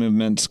think these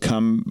movements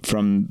come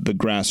from the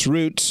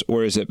grassroots,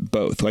 or is it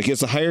both? Is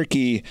the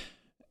hierarchy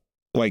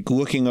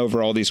looking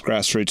over all these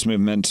grassroots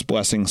movements,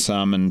 blessing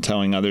some and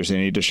telling others they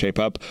need to shape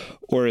up,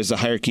 or is the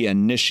hierarchy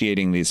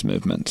initiating these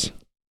movements?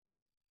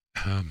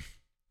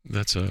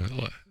 That's a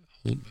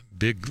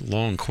big,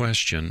 long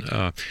question.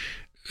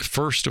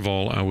 first of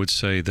all, I would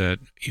say that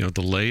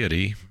the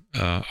laity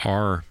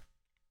are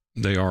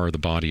the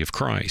body of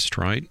Christ,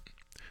 right?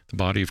 The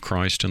body of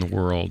Christ in the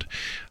world.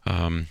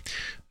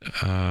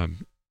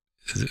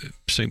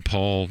 St.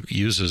 Paul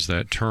uses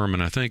that term,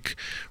 and I think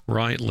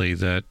rightly,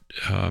 that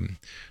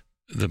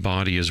the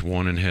body is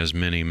one and has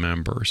many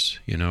members,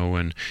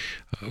 and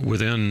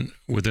within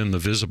the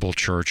visible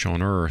church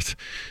on earth,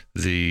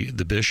 the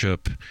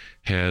bishop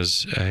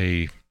has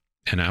an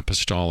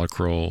apostolic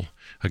role,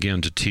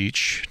 again, to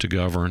teach, to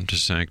govern, to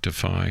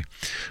sanctify.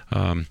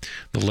 The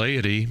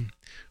laity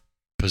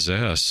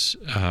possess,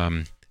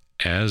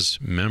 as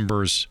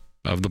members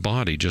of the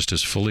body, just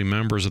as fully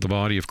members of the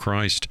body of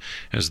Christ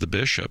as the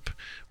bishop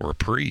or a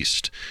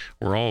priest.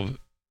 We're all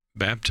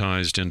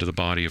baptized into the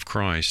body of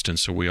Christ, and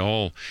so we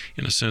all,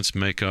 in a sense,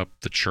 make up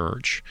the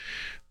church.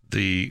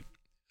 So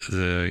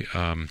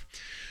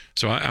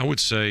I would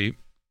say,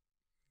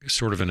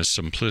 sort of in a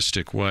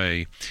simplistic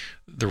way,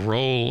 the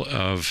role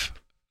of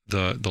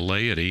the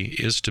laity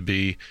is to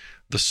be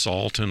the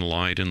salt and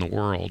light in the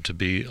world, to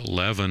be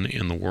leaven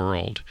in the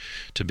world,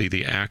 to be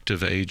the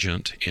active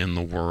agent in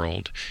the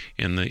world,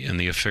 in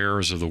the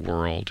affairs of the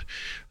world.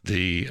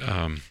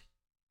 The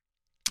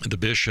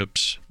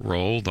bishop's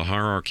role, the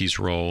hierarchy's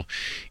role,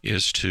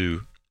 is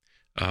to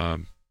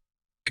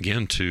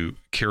to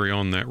carry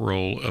on that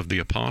role of the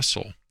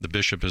apostle. The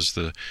bishop is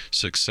the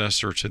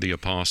successor to the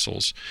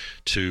apostles,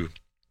 to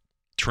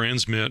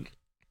transmit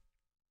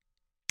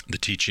the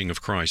teaching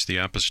of Christ, the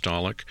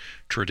apostolic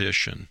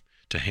tradition,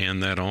 to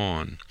hand that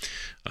on,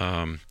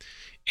 and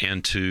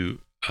to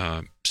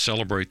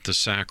celebrate the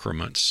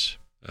sacraments,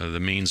 the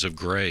means of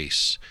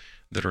grace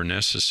that are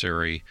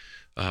necessary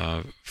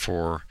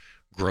for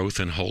growth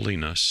in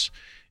holiness,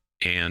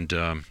 and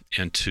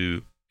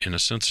to, in a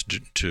sense,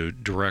 to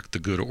direct the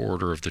good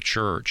order of the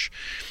church.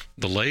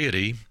 The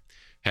laity,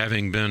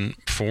 having been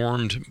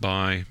formed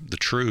by the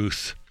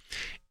truth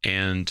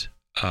and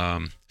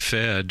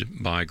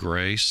fed by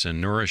grace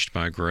and nourished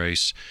by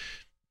grace,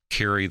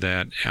 carry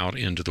that out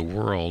into the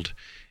world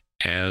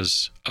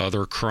as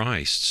other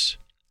Christs.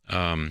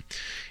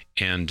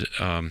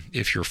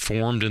 If you're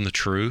formed in the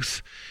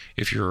truth,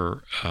 if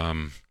you're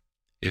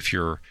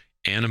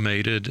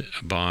animated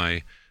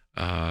by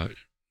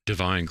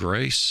divine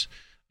grace,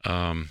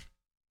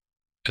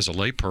 as a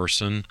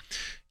layperson,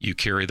 you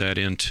carry that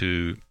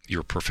into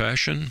your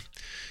profession,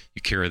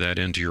 you carry that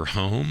into your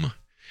home,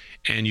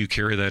 and you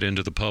carry that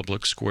into the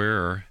public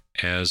square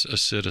as a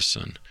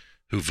citizen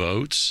who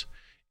votes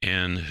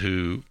and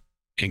who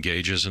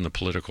engages in the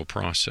political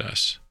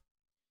process.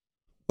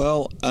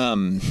 Well,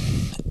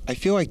 I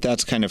feel like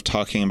that's kind of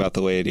talking about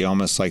the laity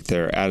almost like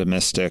they're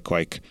atomistic,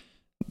 like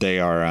they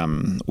are,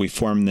 we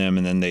form them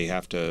and then they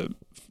have to,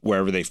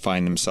 wherever they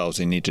find themselves,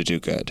 they need to do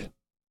good,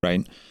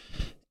 right?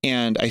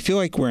 And I feel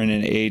like we're in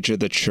an age of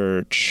the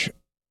church.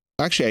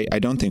 Actually, I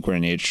don't think we're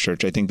in an age of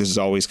church. I think this has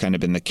always kind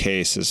of been the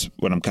case, is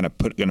what I'm kind of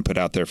going to put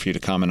out there for you to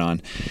comment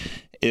on,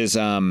 is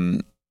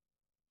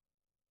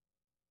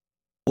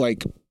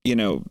like,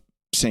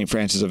 St.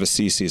 Francis of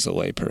Assisi is a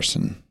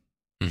layperson,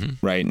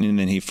 right? And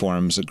then he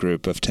forms a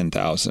group of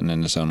 10,000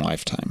 in his own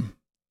lifetime.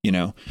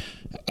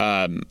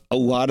 A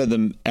lot of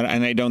them, and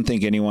I don't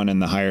think anyone in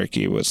the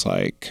hierarchy was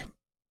like,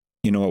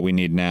 what we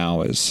need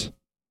now is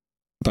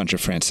a bunch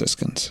of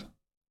Franciscans.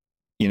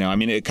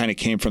 It kind of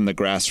came from the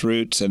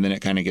grassroots, and then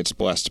it kind of gets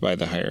blessed by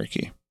the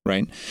hierarchy,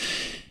 right?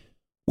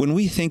 When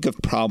we think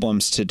of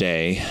problems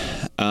today,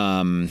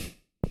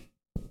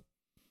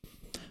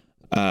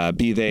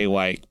 be they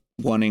like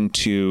wanting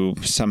to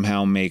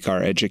somehow make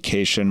our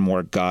education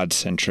more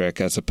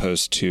God-centric as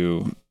opposed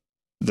to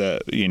a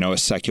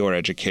secular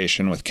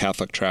education with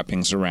Catholic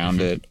trappings around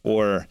it,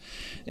 or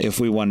if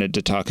we wanted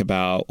to talk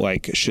about,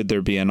 like, should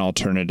there be an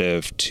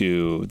alternative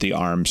to the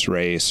arms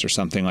race or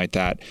something like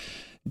that,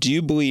 do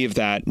you believe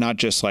that not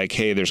just like,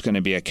 hey, there's going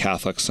to be a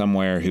Catholic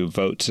somewhere who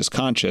votes his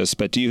conscience,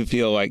 but do you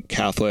feel like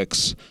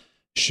Catholics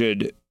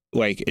should,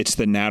 like, it's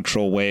the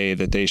natural way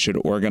that they should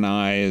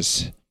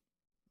organize,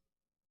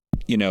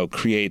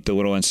 create the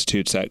little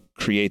institutes that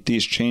create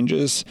these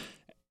changes,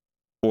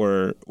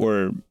 or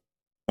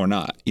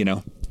not,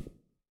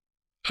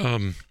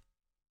 I'm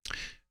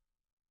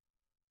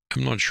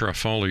not sure I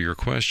follow your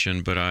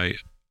question, but I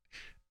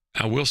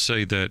will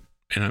say that,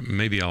 and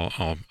maybe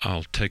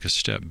I'll take a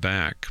step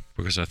back,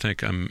 because I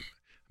think I'm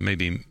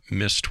maybe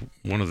missed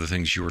one of the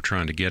things you were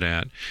trying to get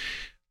at.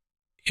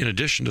 In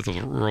addition to the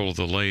role of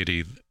the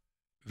laity,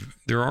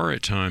 there are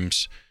at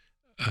times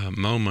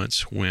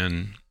moments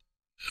when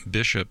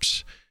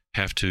bishops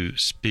have to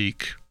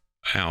speak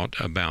out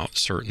about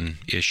certain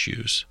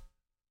issues.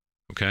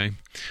 Okay,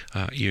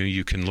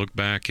 you can look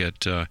back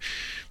at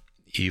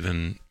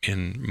even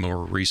in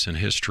more recent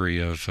history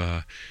of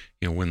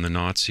when the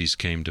Nazis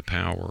came to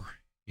power,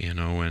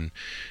 and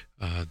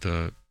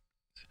the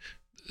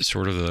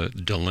sort of the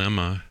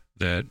dilemma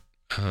that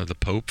the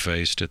Pope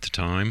faced at the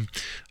time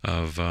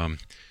of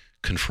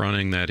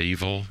confronting that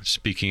evil,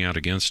 speaking out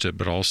against it,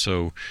 but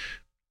also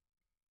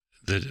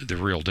the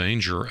real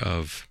danger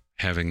of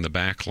having the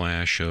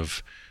backlash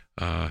of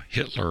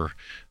Hitler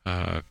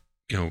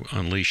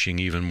unleashing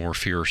even more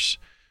fierce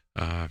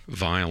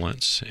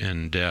violence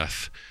and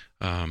death.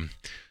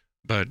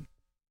 But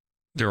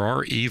there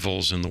are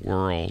evils in the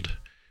world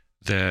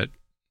that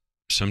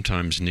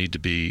sometimes need to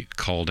be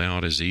called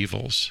out as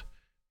evils,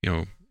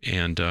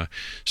 and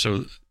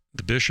so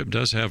the bishop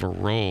does have a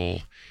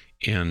role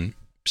in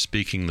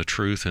speaking the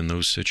truth in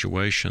those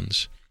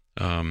situations.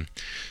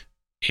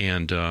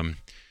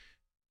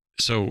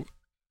 So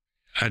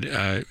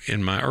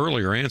in my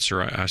earlier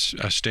answer, I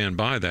stand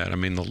by that. I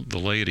mean, the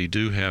laity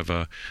do have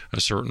a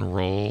certain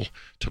role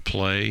to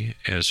play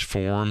as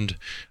formed,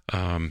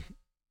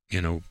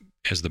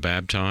 as the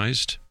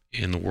baptized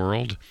in the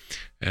world,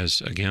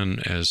 as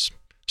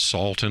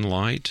salt and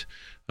light,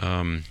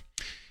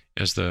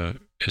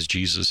 as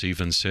Jesus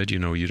even said,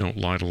 you don't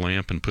light a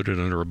lamp and put it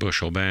under a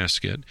bushel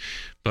basket.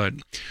 But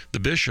the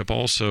bishop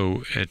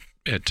also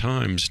at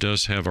times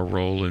does have a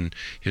role in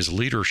his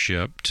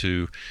leadership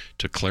to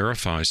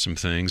clarify some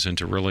things and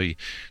to really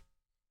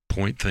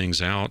point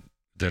things out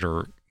that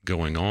are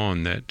going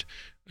on that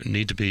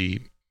need to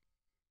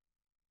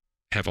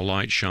have a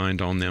light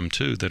shined on them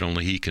too, that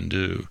only he can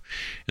do.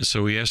 And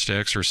so he has to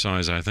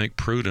exercise, I think,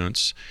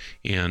 prudence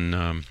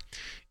in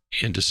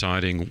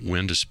deciding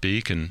when to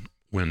speak and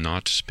when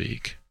not to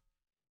speak.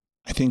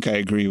 I think I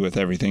agree with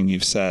everything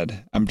you've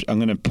said. I'm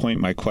going to point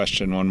my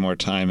question one more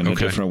time in a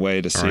different way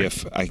to see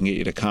if I can get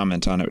you to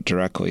comment on it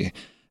directly.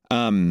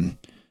 So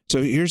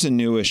here's a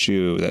new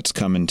issue that's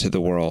come into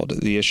the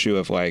world, the issue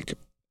of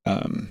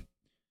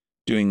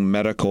doing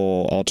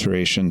medical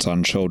alterations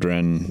on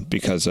children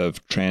because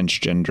of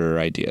transgender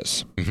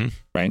ideas,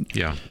 right?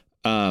 Yeah.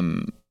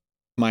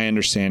 My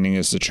understanding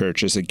is the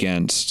church is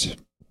against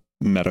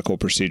medical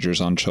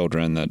procedures on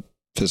children that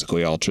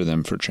physically alter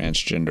them for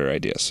transgender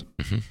ideas,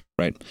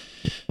 right?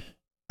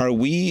 Are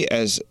we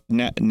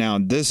now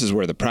this is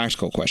where the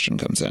practical question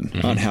comes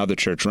in on how the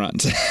church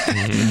runs.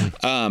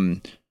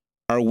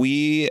 Are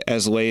we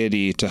as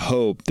laity to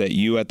hope that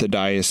you at the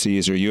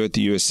diocese or you at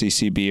the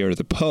USCCB or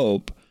the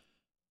Pope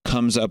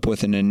comes up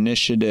with an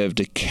initiative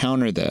to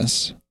counter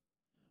this,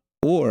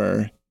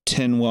 or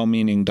 10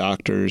 well-meaning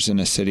doctors in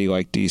a city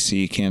like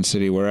DC, Kansas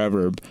City,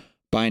 wherever,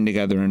 bind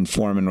together and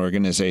form an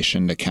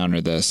organization to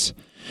counter this?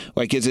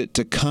 Is it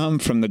to come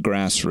from the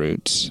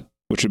grassroots,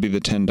 which would be the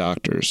 10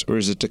 doctors, or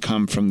is it to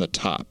come from the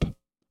top,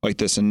 like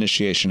this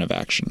initiation of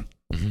action?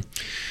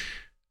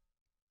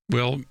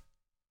 Well,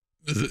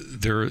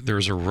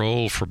 there's a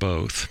role for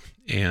both.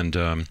 And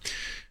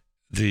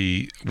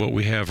what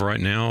we have right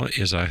now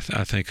is, I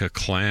think, a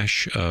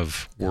clash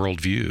of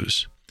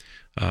worldviews.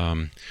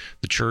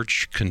 The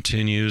church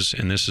continues,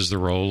 and this is the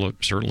role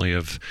certainly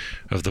of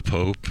the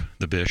Pope,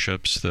 the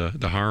bishops,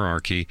 the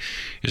hierarchy,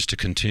 is to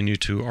continue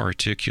to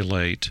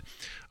articulate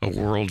a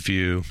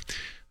worldview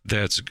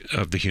that's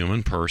of the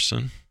human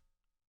person,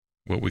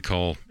 what we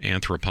call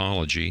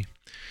anthropology,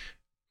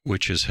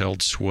 which has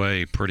held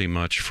sway pretty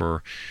much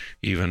for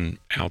even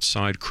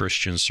outside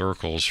Christian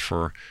circles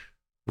for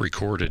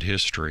recorded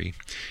history.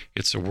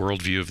 It's a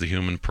worldview of the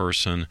human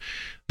person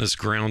that's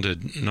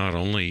grounded not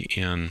only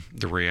in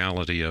the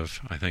reality of,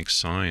 I think,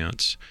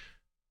 science,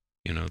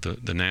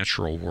 the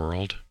natural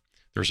world.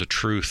 There's a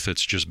truth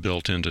that's just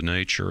built into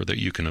nature that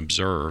you can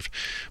observe,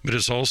 but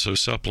it's also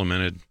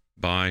supplemented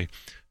by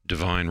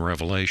divine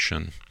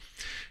revelation,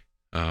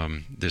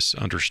 this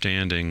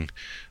understanding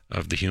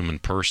of the human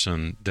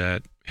person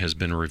that has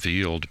been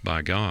revealed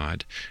by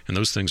God. And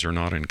those things are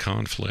not in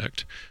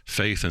conflict.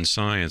 Faith and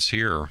science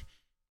here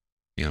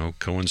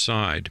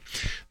coincide.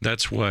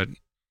 That's what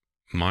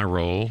my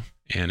role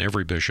and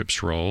every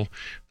bishop's role,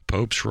 the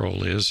Pope's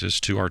role is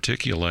to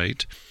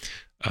articulate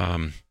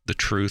the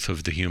truth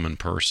of the human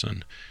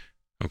person,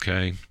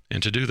 okay?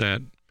 And to do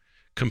that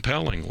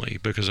compellingly,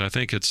 because I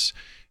think it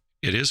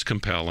is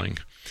compelling.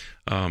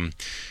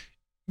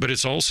 But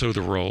it's also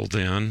the role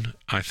then,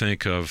 I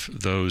think, of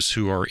those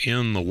who are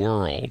in the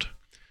world,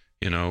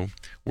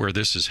 where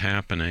this is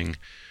happening,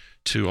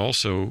 to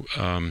also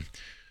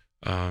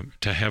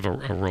to have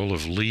a role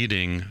of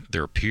leading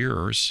their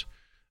peers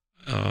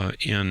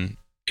in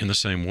the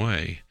same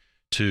way,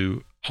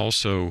 to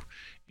also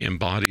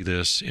embody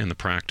this in the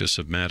practice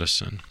of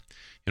medicine.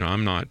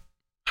 I'm not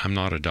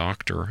a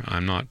doctor.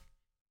 I'm not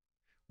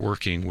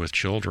working with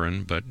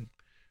children, but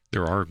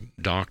there are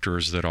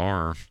doctors that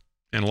are,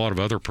 and a lot of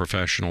other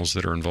professionals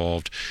that are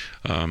involved.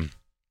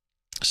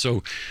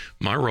 So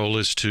my role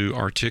is to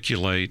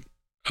articulate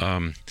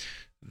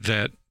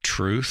that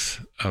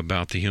truth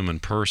about the human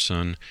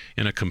person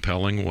in a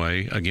compelling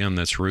way, again,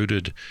 that's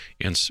rooted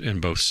in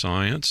both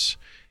science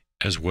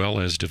as well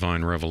as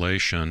divine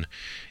revelation,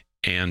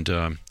 and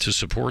to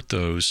support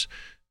those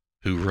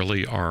who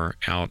really are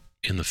out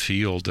in the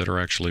field that are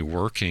actually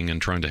working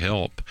and trying to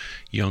help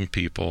young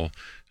people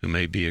who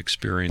may be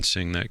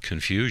experiencing that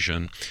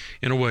confusion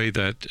in a way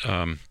that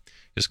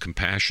is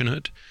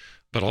compassionate,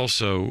 but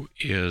also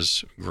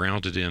is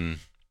grounded in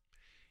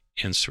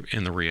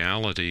the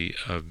reality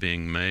of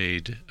being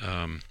made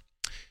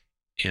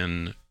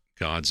in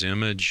God's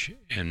image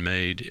and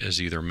made as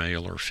either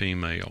male or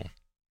female.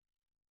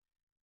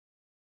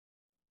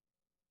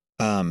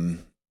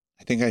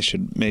 I think I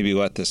should maybe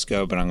let this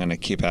go, but I'm going to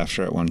keep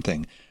after it one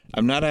thing.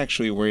 I'm not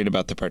actually worried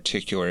about the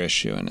particular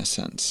issue in a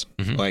sense.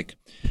 Mm-hmm. Like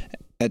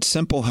at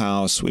Simple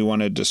House, we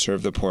wanted to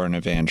serve the poor and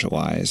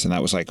evangelize, and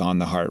that was like on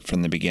the heart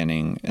from the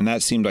beginning. And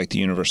that seemed like the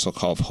universal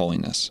call of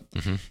holiness.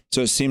 Mm-hmm.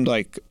 So it seemed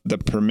like the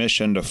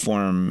permission to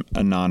form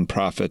a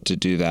nonprofit to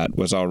do that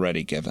was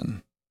already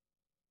given,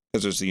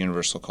 because there's the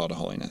universal call to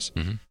holiness.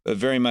 Mm-hmm. But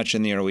very much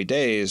in the early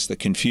days, the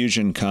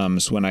confusion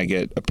comes when I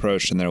get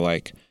approached and they're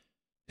like,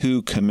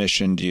 who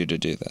commissioned you to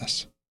do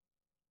this?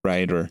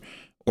 Right?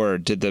 Or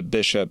did the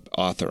bishop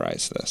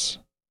authorize this?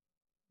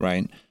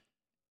 Right?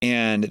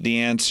 And the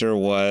answer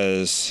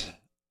was,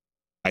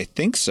 I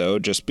think so,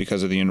 just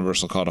because of the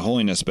universal call to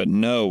holiness. But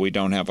no, we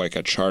don't have like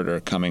a charter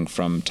coming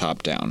from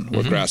top down.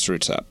 We're Mm-hmm.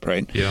 grassroots up,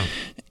 right? Yeah.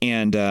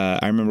 And I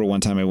remember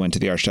one time I went to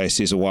the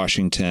Archdiocese of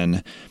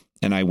Washington,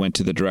 and I went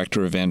to the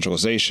director of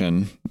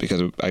evangelization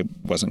because I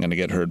wasn't going to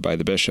get heard by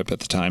the bishop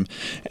at the time.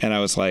 And I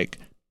was like,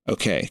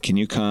 okay, can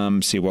you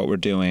come see what we're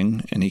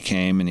doing? And he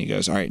came and he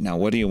goes, all right, now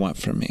what do you want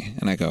from me?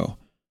 And I go,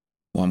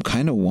 well, I'm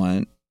kind of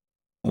want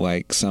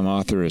like some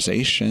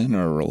authorization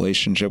or a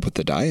relationship with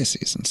the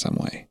diocese in some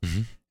way.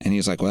 Mm-hmm. And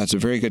he's like, well, that's a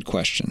very good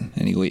question.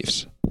 And he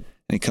leaves. And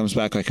he comes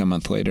back like a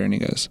month later and he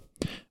goes,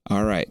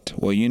 all right,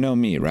 well, you know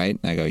me, right?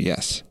 And I go,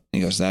 yes. And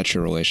he goes, that's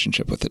your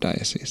relationship with the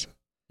diocese.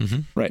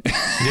 Mm-hmm. Right.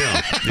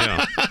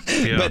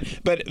 Yeah.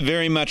 But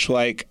very much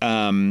like,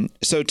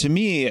 so to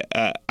me,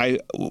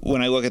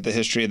 when I look at the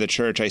history of the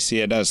church, I see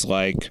it as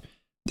like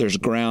there's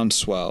ground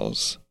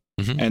swells,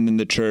 Mm-hmm. and then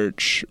the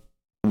church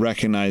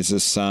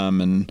recognizes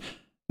some and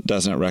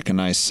doesn't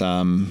recognize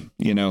some,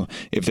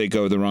 if they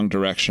go the wrong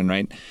direction.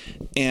 Right.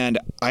 And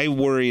I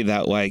worry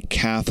that like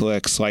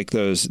Catholics, like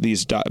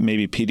these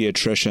maybe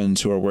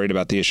pediatricians who are worried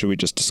about the issue we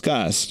just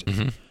discussed,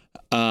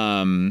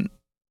 Mm-hmm.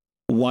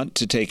 Want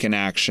to take an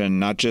action,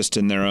 not just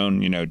in their own,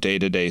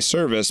 day-to-day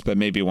service, but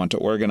maybe want to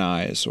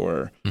organize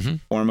or Mm-hmm.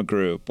 form a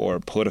group or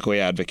politically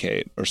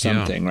advocate or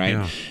something, right?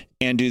 Yeah.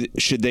 And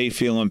should they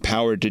feel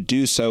empowered to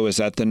do so? Is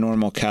that the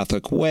normal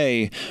Catholic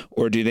way?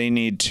 Or do they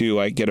need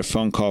to get a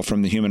phone call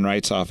from the Human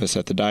Rights Office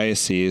at the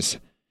diocese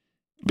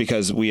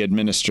because we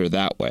administer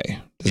that way?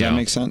 Does that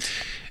make sense?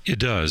 It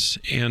does,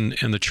 and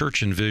the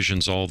church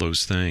envisions all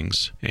those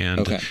things,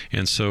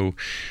 and so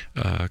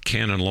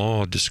canon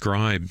law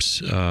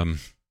describes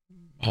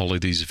all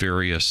of these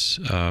various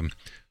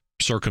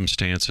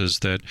circumstances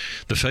that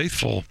the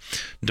faithful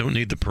don't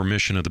need the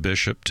permission of the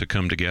bishop to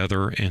come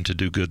together and to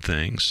do good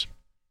things.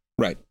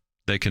 Right.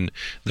 They can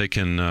get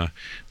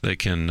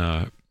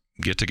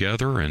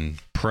together and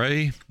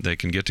pray. They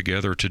can get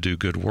together to do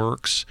good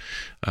works,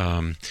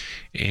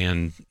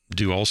 and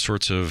do all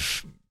sorts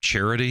of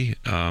charity,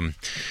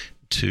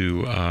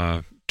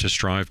 to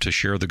strive to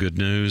share the good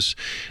news.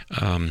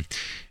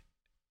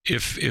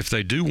 If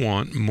they do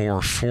want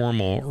more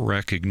formal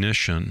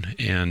recognition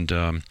and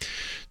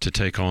to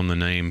take on the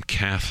name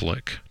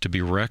Catholic, to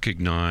be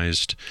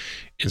recognized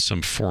in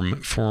some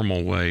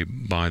formal way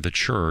by the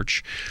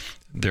church,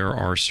 there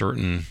are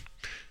certain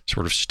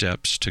sort of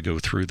steps to go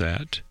through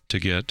that, to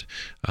get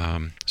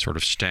sort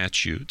of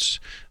statutes,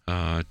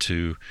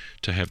 to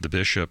have the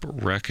bishop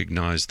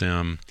recognize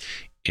them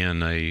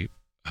in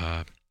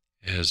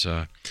as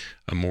a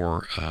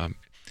more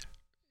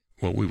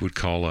what we would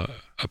call a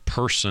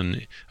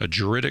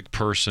juridic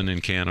person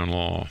in canon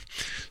law.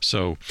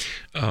 So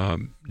so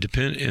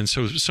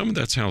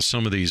that's how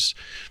some of these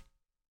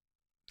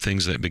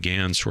things that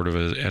began sort of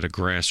at a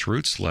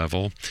grassroots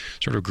level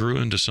sort of grew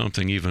into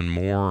something even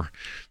more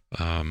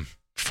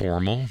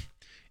formal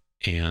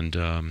and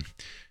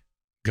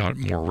got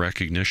more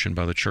recognition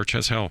by the church.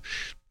 That's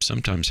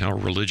sometimes how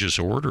religious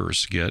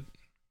orders get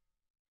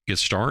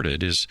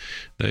started, is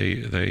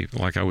they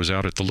like I was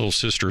out at the Little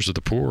Sisters of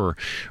the Poor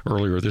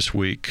earlier this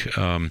week,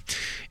 and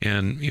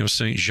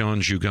St.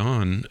 Jean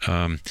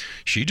Jugan,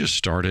 she just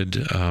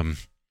started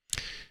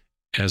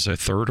as a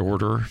third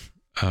order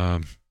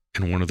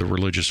in one of the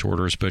religious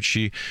orders, but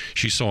she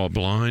saw a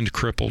blind,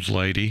 crippled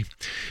lady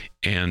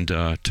and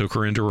took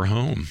her into her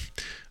home.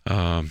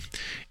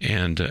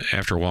 And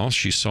after a while,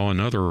 she saw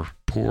another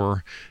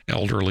poor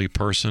elderly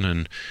person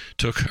and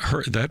took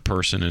that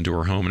person into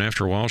her home. And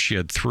after a while, she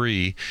had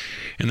 3.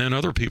 And then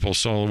other people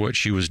saw what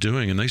she was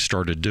doing and they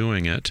started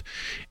doing it.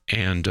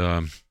 And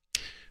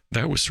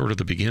that was sort of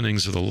the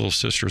beginnings of the Little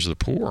Sisters of the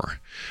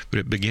Poor. But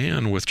it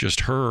began with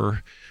just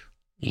her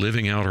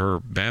living out her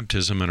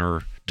baptism and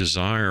her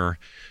desire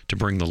to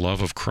bring the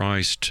love of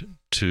Christ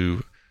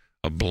to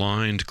a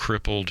blind,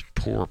 crippled,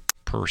 poor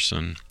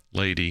person,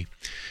 lady.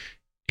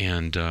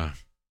 And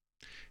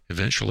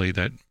eventually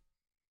that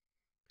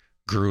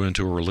grew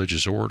into a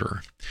religious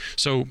order.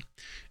 So,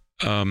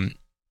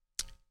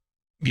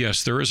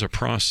 yes, there is a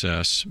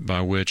process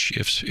by which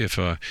if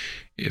a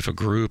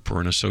group or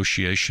an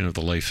association of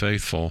the lay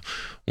faithful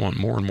want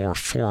more and more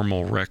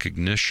formal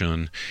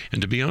recognition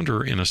and to be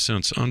in a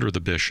sense, under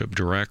the bishop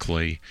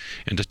directly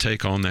and to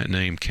take on that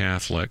name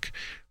Catholic,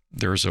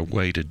 there's a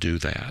way to do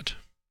that.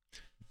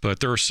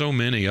 But there are so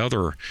many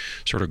other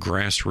sort of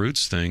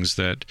grassroots things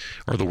that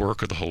are the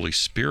work of the Holy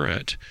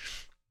Spirit.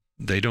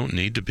 They don't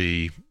need to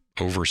be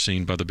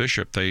overseen by the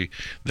bishop. They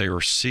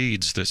are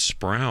seeds that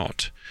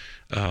sprout.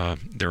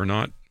 They're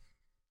not.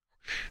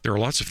 There are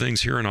lots of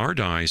things here in our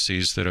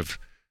diocese that have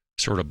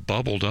sort of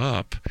bubbled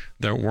up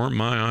that weren't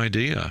my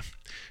idea.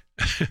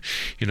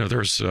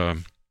 There's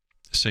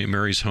St.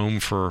 Mary's Home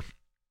for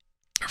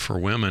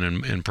women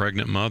and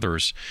pregnant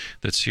mothers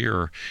that's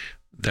here.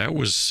 That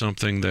was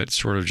something that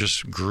sort of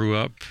just grew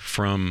up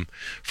from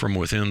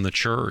within the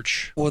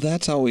church. Well,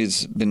 that's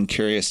always been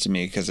curious to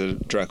me because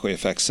it directly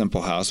affects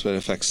Simple House, but it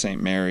affects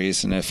St.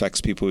 Mary's and it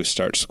affects people who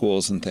start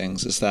schools and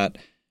things, is that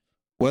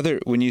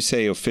when you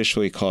say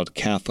officially called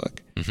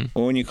Catholic,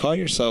 well, when you call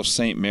yourself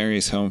St.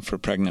 Mary's Home for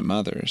Pregnant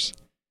Mothers,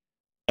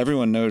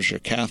 everyone knows you're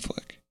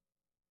Catholic.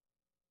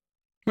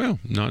 Well,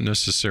 not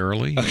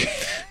necessarily. Okay.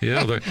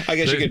 Yeah, I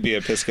guess you could be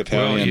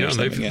Episcopalian. Well, yeah, or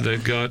something,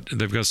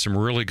 they've got some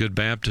really good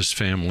Baptist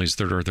families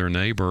that are their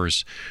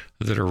neighbors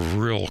that are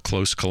real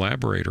close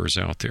collaborators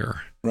out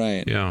there.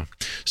 Right. Yeah.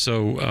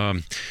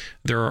 So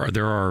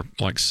there are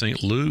like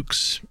St.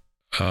 Luke's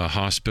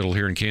hospital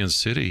here in Kansas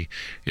City.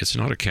 It's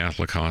not a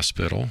Catholic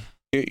hospital.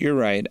 You're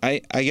right. I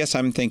guess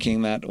I'm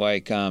thinking that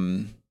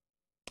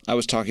I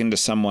was talking to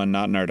someone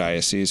not in our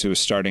diocese who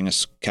was starting a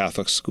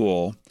Catholic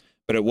school,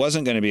 but it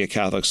wasn't going to be a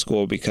Catholic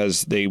school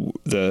because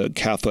the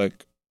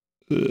Catholic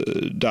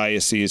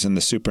diocese and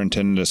the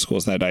superintendent of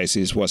schools in that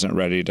diocese wasn't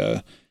ready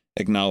to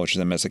acknowledge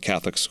them as a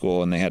Catholic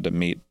school, and they had to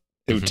meet.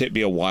 It would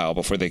be a while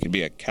before they could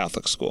be a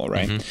Catholic school,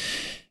 right?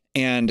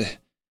 And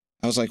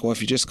I was like, well,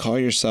 if you just call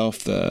yourself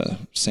the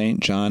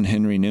St. John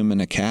Henry Newman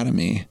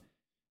Academy,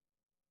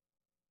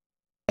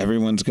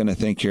 everyone's going to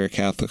think you're a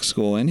Catholic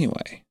school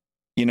anyway.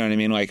 You know what I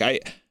mean?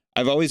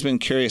 I've always been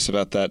curious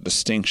about that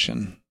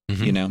distinction.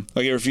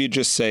 If you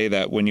just say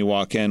that when you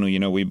walk in,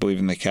 we believe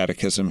in the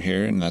catechism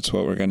here and that's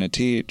what we're going to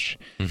teach.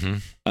 I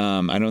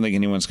don't think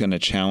anyone's going to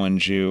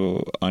challenge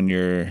you on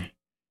your.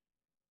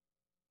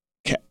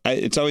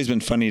 It's always been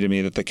funny to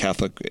me that the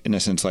Catholic, in a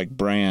sense,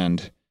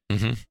 brand.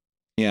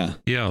 Yeah.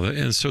 Yeah.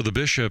 And so the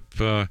bishop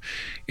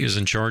is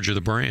in charge of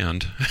the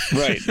brand.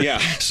 Right. Yeah.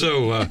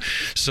 So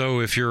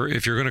if you're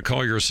going to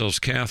call yourselves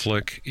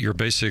Catholic, you're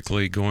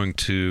basically going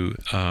to,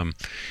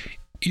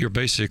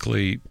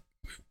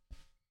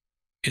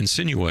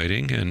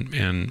 insinuating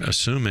and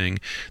assuming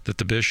that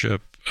the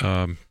bishop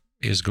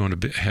is going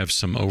to have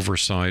some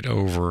oversight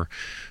over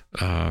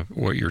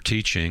what you're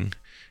teaching,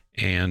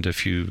 and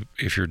if you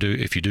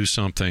do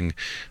something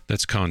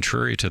that's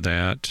contrary to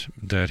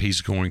that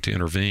he's going to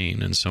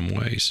intervene in some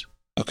ways.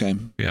 Okay.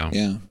 Yeah.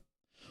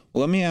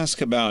 Well, let me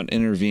ask about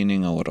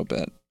intervening a little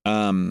bit.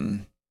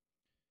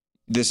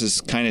 This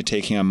is kind of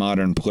taking a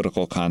modern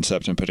political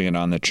concept and putting it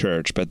on the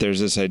church, but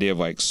there's this idea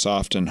of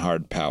soft and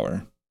hard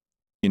power.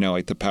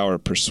 The power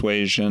of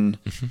persuasion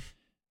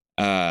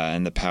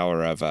and the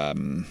power of,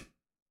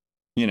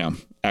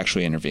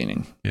 actually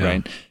intervening,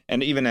 right?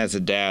 And even as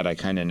a dad, I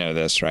kind of know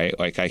this, right?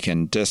 I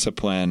can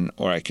discipline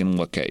or I can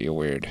look at you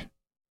weird.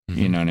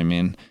 You know what I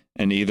mean?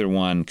 And either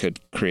one could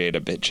create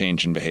a bit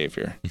change in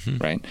behavior,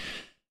 right?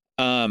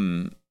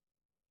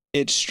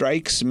 It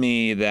strikes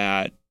me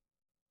that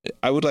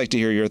I would like to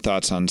hear your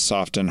thoughts on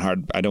soft and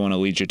hard. I don't want to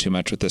lead you too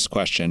much with this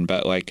question,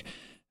 but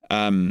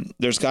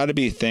there's got to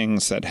be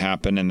things that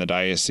happen in the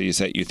diocese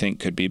that you think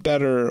could be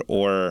better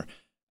or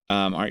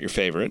aren't your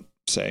favorite,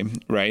 say,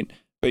 right?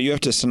 But you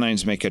have to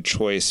sometimes make a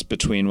choice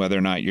between whether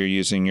or not you're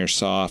using your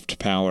soft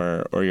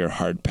power or your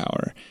hard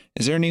power.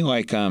 Is there any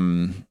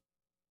line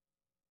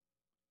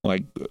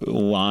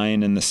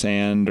in the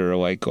sand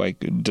or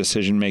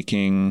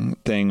decision-making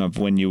thing of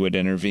when you would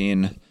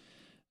intervene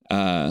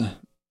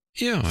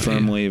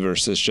firmly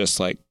versus just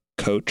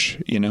coach,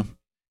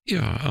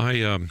 Yeah,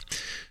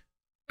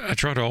 I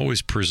try to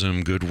always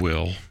presume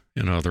goodwill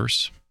in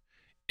others.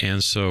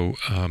 And so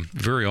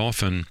very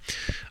often,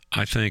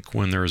 I think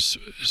when there's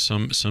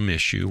some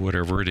issue,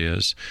 whatever it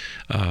is,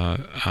 I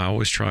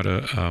always try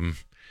to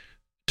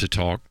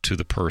talk to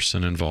the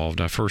person involved.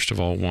 I first of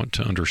all want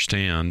to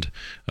understand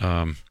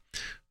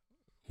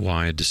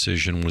why a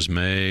decision was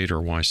made or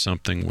why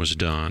something was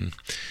done.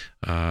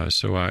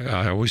 So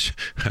I always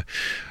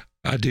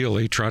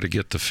ideally try to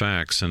get the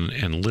facts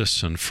and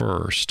listen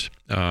first.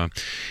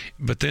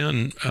 But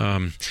then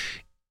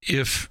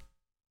if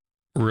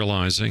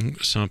realizing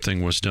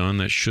something was done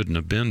that shouldn't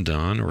have been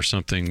done, or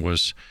something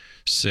was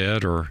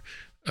said or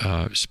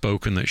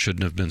spoken that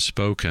shouldn't have been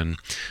spoken,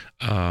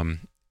 I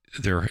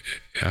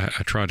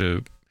try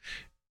to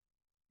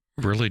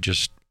really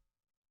just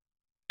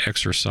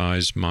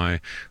exercise my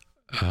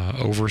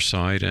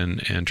oversight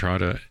and try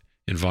to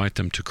invite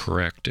them to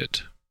correct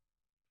it,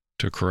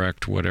 to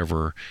correct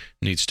whatever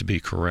needs to be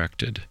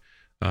corrected.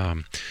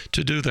 To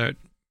do that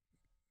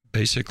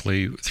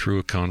basically through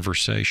a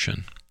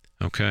conversation,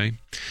 okay?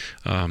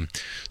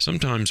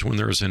 Sometimes when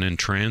there's an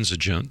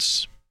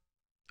intransigence,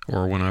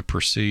 or when I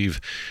perceive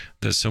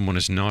that someone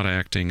is not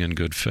acting in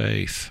good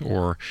faith,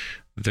 or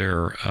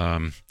they're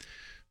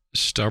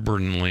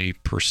stubbornly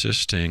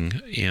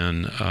persisting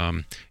in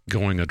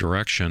going a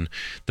direction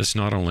that's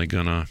not only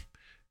going to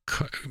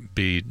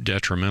be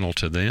detrimental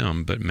to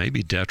them, but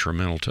maybe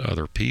detrimental to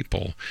other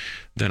people,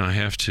 then I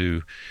have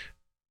to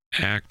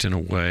act in a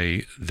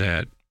way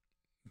that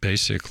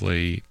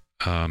basically,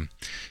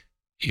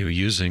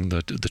 using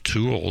the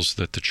tools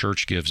that the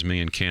church gives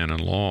me in canon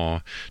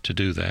law to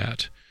do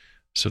that.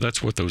 So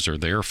that's what those are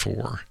there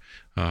for.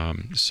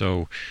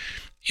 So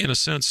in a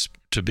sense,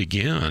 to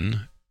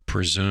begin,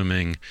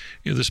 presuming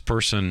this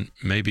person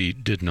maybe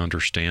didn't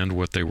understand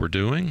what they were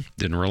doing,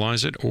 didn't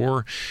realize it,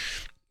 or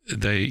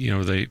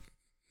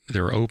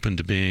they're open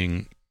to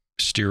being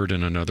steered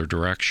in another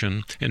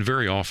direction, and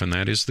very often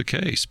that is the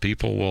case.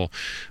 People will,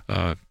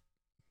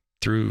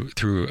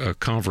 through a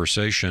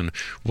conversation,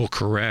 will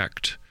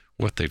correct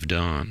what they've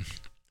done,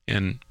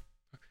 and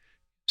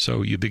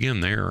so you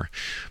begin there.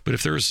 But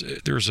if there's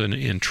an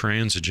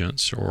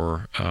intransigence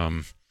or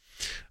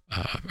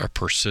a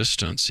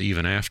persistence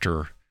even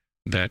after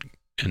that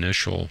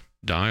initial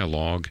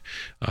dialogue,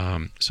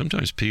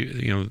 sometimes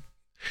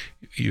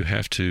you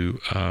have to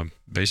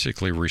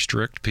basically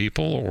restrict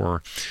people,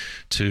 or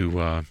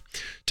to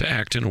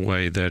act in a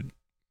way that,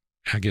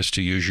 I guess,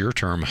 to use your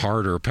term,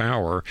 harder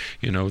power.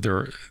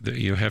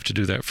 You have to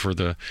do that for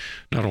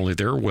not only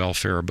their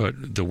welfare,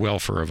 but the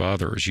welfare of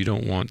others. You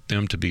don't want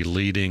them to be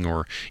leading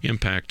or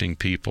impacting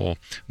people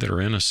that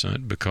are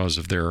innocent because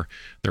of their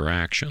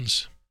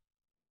actions.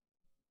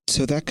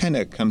 So that kind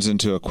of comes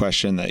into a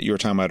question that you were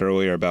talking about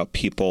earlier about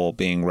people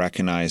being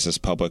recognized as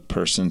public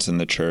persons in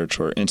the church,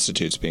 or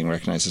institutes being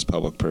recognized as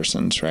public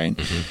persons, right?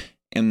 Mm-hmm.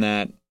 And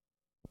that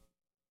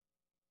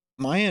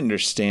my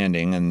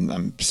understanding, and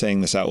I'm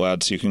saying this out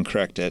loud so you can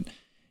correct it,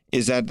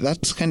 is that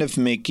that's kind of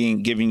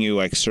giving you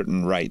like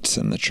certain rights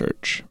in the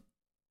church.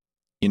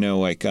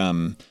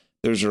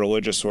 There's a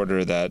religious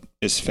order that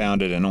is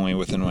founded and only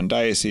within one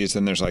diocese,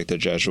 and there's like the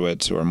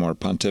Jesuits who are more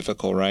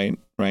pontifical, right?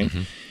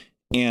 Mm-hmm.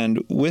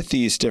 And with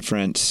these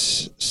different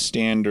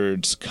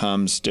standards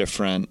comes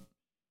different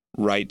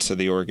rights of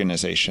the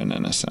organization,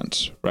 in a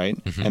sense, right?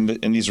 Mm-hmm.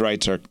 And these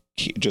rights are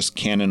just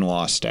canon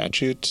law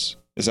statutes.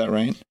 Is that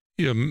right?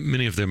 Yeah,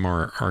 many of them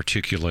are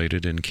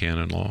articulated in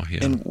canon law.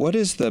 Yeah. And what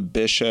is the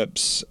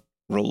bishop's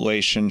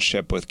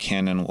relationship with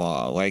canon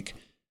law? Like,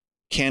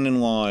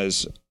 canon law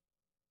is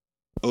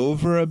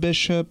over a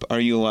bishop? Are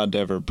you allowed to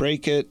ever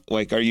break it?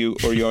 Like, or you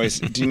always,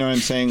 do you know what I'm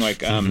saying?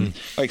 Like,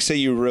 like say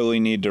you really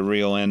need to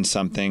reel in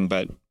something,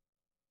 but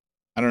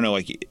I don't know,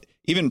 like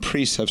even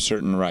priests have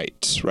certain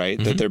rights, right?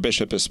 Mm-hmm. That their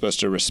bishop is supposed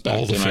to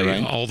respect. Am I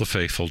right? All the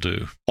faithful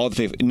do. All the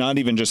faithful, not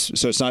even just,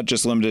 so it's not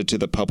just limited to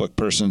the public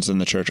persons in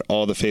the church.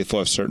 All the faithful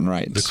have certain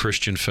rights. The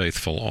Christian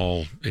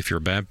faithful, if you're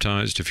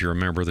baptized, if you're a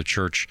member of the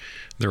church,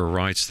 there are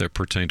rights that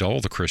pertain to all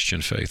the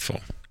Christian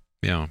faithful.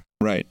 Yeah.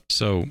 Right.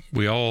 So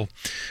we all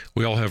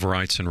have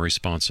rights and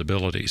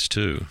responsibilities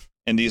too.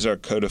 And these are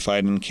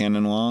codified in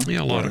canon law?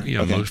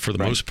 Yeah, for the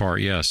most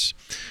part, yes.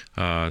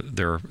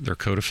 They're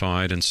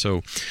codified, and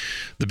so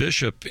the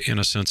bishop, in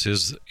a sense,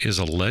 is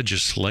a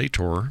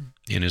legislator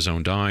in his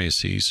own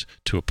diocese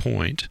to a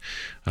point.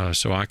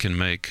 So I can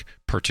make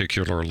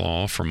particular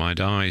law for my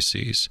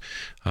diocese,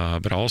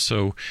 but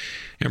also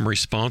am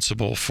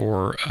responsible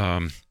for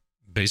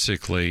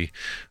basically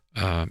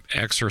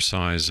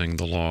exercising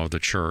the law of the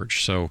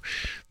church. So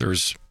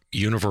there's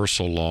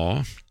universal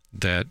law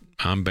that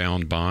I'm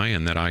bound by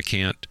and that I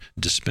can't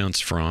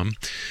dispense from.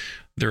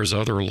 There's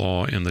other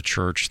law in the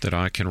church that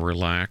I can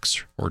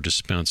relax or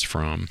dispense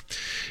from.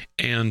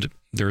 And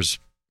there's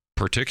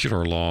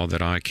particular law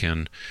that I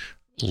can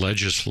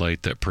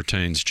legislate that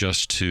pertains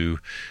just to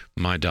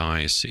my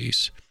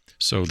diocese.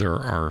 So there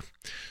are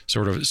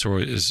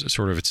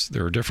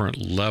there are different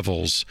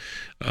levels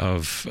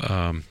of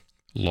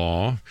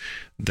law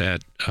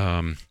that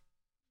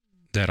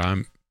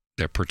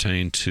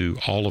pertain to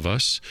all of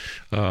us,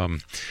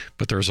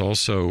 but there's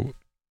also,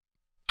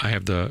 I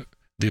have the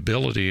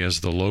ability as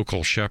the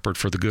local shepherd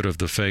for the good of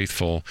the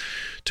faithful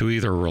to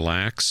either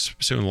relax,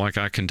 so like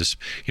I can just,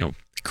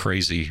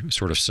 crazy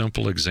sort of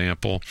simple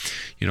example,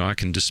 I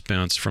can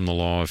dispense from the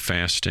law of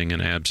fasting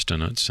and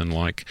abstinence, and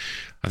like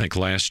I think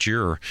last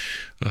year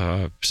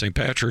St.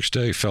 Patrick's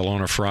Day fell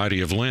on a Friday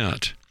of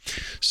Lent,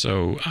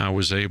 so I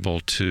was able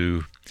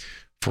to,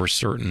 for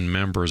certain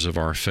members of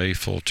our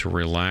faithful, to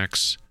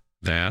relax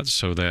that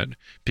so that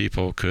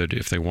people could,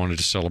 if they wanted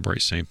to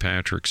celebrate St.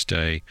 Patrick's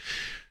Day,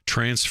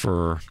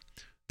 transfer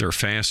their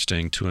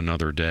fasting to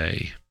another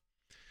day.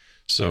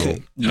 So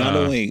not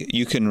only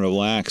you can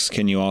relax,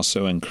 can you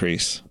also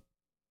increase?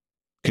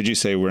 Could you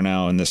say we're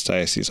now in this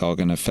diocese all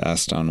going to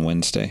fast on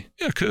Wednesday?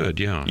 Yeah, I could.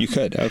 Yeah, you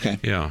could. Okay.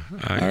 Yeah,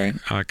 all right.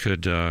 I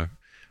could.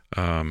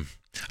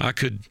 I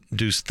could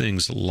do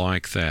things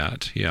like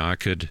that. Yeah, I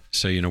could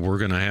say, we're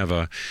going to have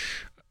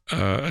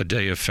a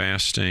day of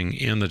fasting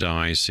in the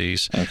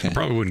diocese. Okay. I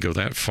probably wouldn't go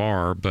that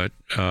far, but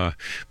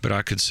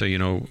I could say,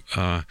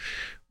 we're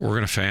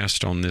going to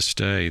fast on this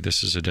day.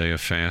 This is a day of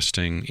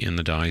fasting in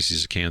the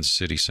Diocese of Kansas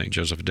City, St.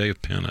 Joseph, a day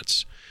of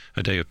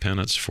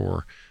penance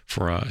for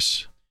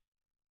us.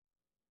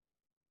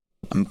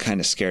 I'm kind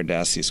of scared to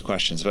ask these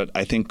questions, but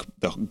I think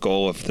the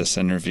goal of this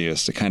interview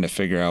is to kind of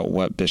figure out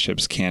what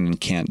bishops can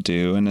and can't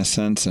do in a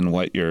sense, and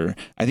I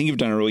think you've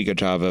done a really good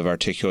job of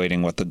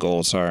articulating what the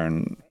goals are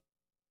and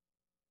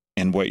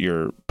and what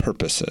your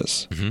purpose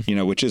is,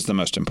 which is the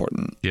most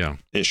important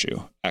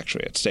issue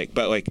actually at stake.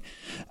 But like,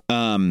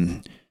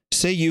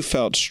 say you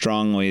felt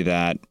strongly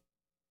that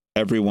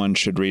everyone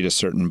should read a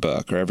certain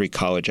book, or every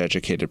college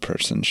educated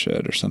person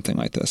should, or something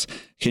like this.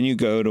 Can you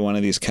go to one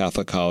of these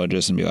Catholic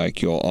colleges and be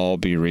like, you'll all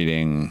be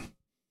reading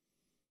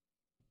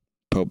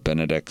Pope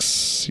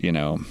Benedict's,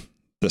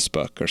 this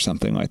book or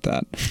something like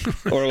that?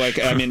 Or like,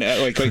 I mean,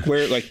 like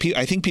where, like,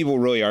 I think people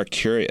really are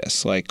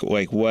curious, like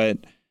what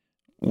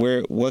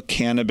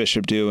can a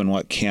bishop do and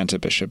what can't a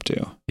bishop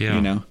do?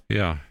 Yeah.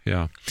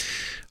 Yeah.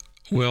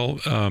 Well,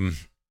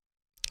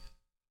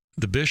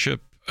 the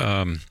bishop,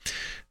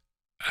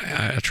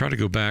 I try to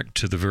go back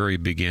to the very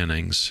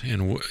beginnings,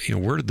 and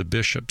where did the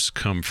bishops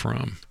come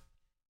from?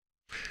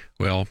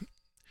 Well,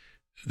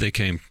 they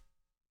came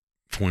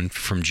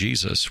from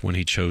Jesus when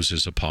he chose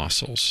his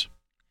apostles,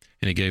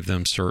 and he gave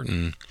them a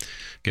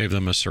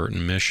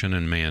certain mission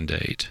and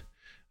mandate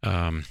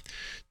to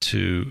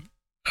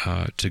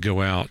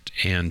go out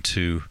and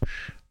to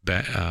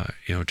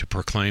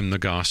proclaim the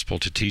gospel,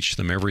 to teach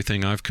them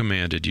everything I've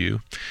commanded you,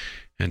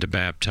 and to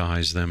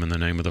baptize them in the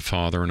name of the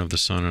Father and of the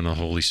Son and the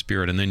Holy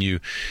Spirit. And then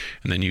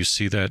you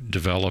see that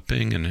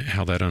developing and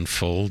how that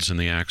unfolds in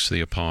the Acts of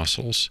the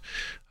Apostles.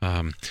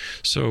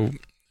 So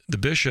the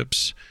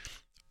bishops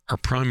are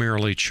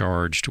primarily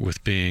charged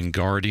with being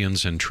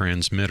guardians and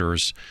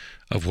transmitters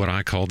of what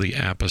I call the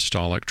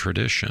apostolic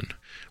tradition,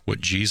 what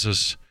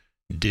Jesus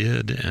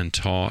did and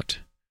taught,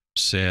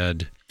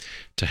 said,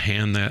 to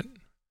hand that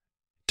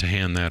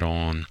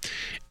on,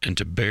 and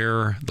to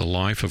bear the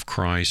life of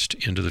Christ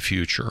into the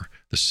future,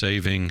 the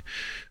saving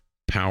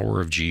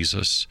power of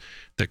Jesus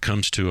that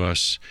comes to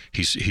us.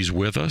 He's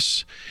with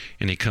us,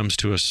 and he comes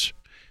to us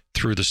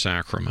through the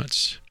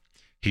sacraments.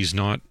 He's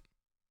not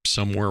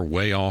somewhere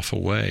way off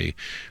away.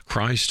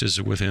 Christ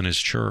is within his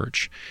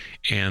church,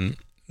 and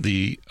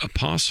the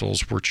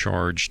apostles were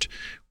charged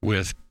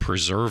with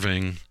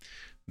preserving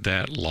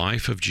that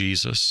life of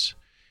Jesus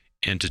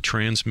and to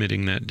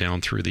transmitting that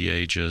down through the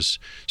ages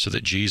so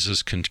that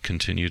Jesus can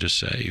continue to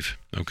save.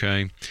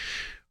 Okay?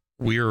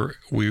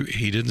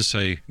 He didn't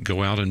say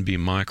go out and be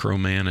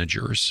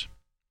micromanagers.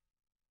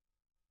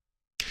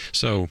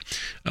 So,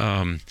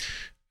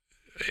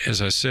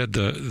 as I said,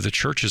 the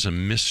church is a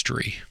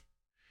mystery.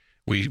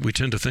 We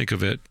tend to think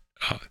of it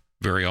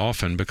very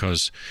often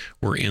because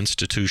we're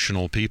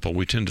institutional people.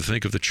 We tend to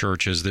think of the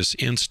church as this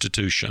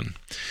institution,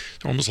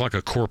 almost like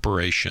a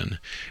corporation,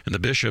 and the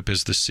bishop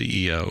is the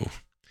CEO.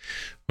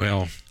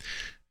 Well,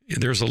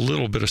 there's a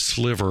little bit of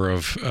sliver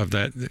of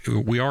that.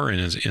 We are an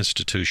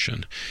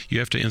institution. You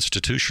have to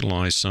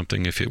institutionalize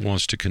something if it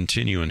wants to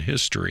continue in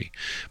history.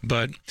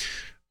 But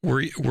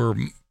we're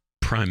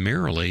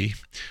primarily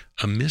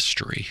a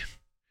mystery.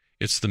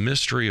 It's the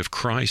mystery of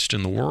Christ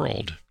in the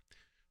world.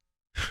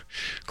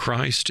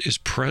 Christ is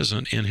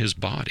present in his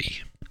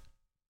body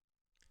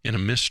in a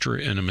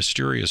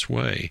mysterious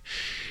way,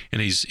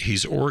 and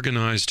he's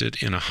organized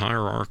it in a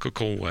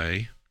hierarchical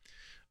way.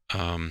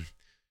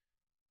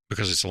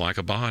 Because it's like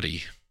a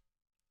body.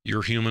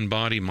 Your human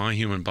body, my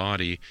human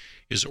body,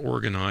 is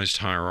organized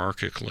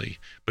hierarchically,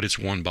 but it's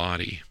one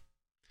body.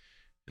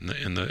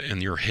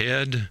 And your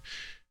head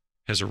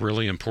has a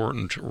really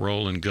important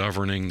role in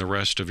governing the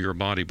rest of your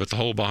body, but the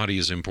whole body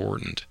is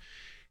important.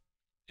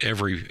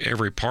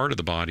 Every part of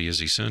the body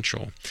is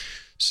essential.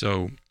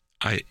 So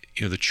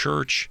the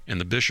church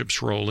and the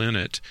bishop's role in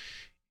it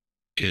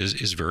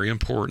is very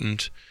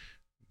important,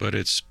 but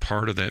it's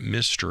part of that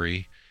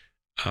mystery,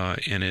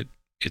 and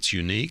it's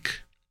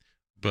unique,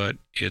 but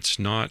it's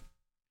not.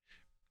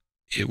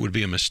 It would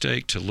be a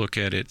mistake to look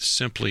at it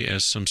simply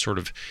as some sort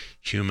of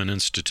human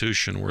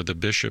institution where the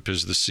bishop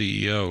is the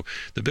CEO.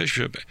 The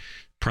bishop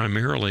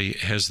primarily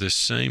has this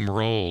same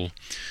role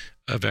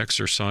of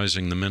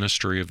exercising the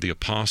ministry of the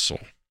apostle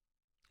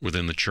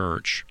within the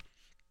church.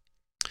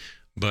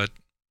 But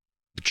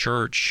the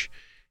church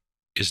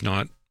is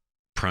not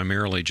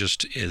primarily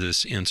just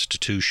this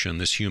institution,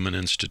 this human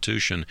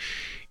institution.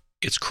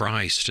 It's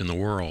Christ in the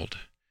world.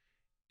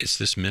 It's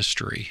this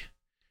mystery,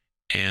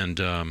 and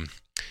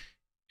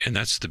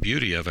that's the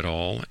beauty of it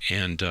all.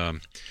 And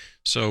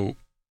so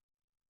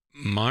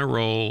my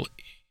role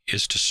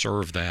is to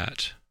serve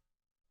that.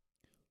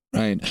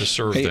 Right. To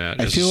serve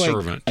that as a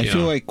servant. I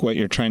feel like what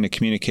you're trying to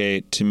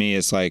communicate to me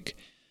is like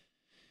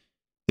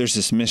there's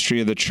this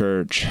mystery of the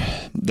church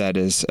that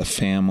is a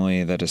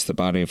family, that is the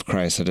body of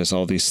Christ, that is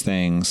all these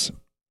things.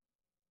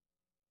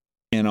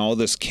 And all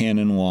this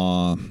canon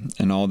law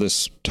and all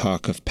this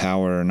talk of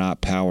power or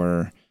not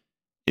power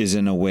is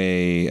in a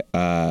way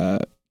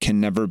can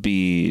never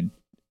be,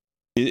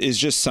 is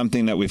just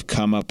something that we've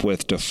come up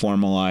with to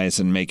formalize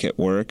and make it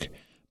work,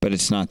 but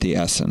it's not the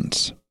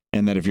essence.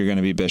 And that if you're going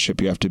to be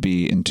bishop, you have to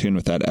be in tune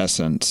with that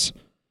essence.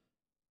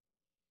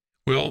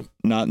 Well,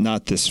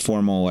 not this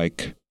formal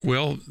like.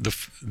 Well,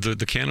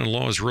 the canon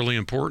law is really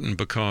important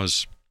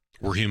because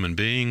we're human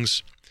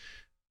beings.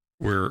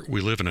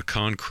 We live in a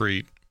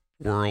concrete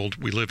world.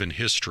 We live in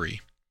history,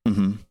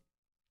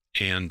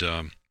 and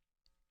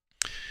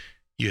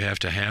you have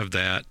to have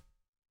that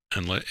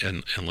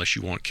unless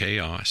you want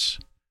chaos.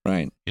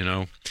 Right. You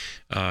know,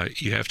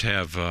 you have to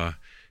have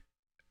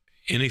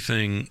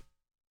anything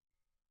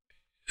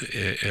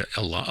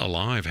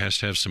alive has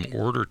to have some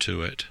order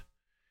to it.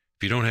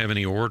 If you don't have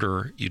any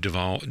order, you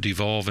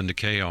devolve into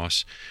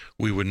chaos.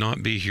 We would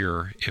not be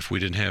here if we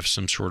didn't have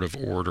some sort of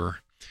order.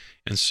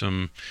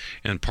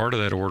 And part of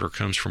that order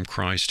comes from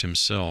Christ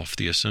himself,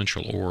 the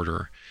essential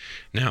order.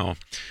 Now,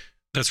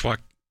 that's why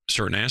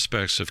certain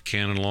aspects of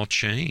canon law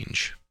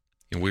change.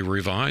 And we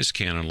revise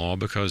canon law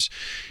because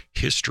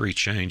history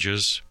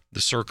changes,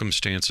 the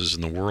circumstances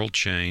in the world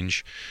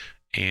change,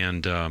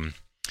 and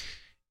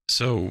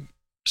so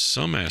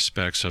some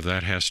aspects of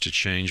that has to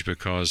change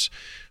because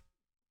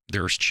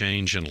there's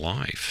change in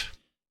life.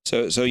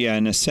 So yeah,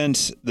 in a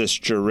sense, this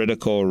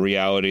juridical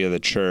reality of the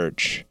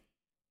church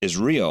is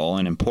real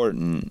and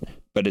important,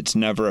 but it's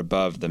never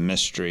above the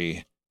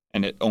mystery,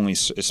 and it only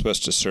is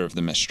supposed to serve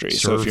the mystery.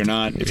 So if you're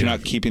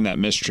not keeping that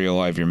mystery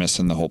alive, you're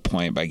missing the whole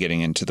point by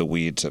getting into the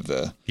weeds of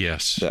the.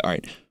 Yes. All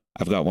right,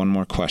 I've got one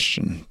more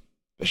question,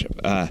 Bishop.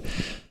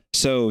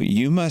 So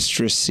you must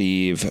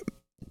receive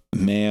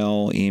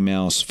mail,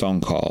 emails,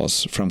 phone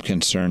calls from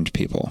concerned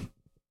people.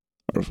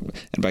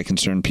 And by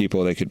concerned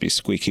people, they could be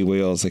squeaky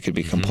wheels, they could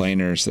be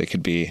complainers, they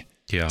could be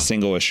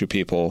single issue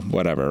people,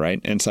 whatever, right?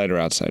 Inside or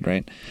outside,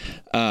 right?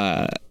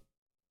 I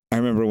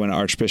remember when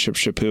Archbishop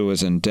Chaput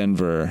was in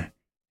Denver,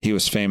 he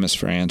was famous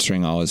for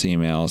answering all his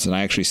emails. And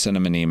I actually sent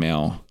him an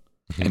email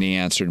and he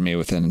answered me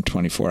within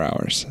 24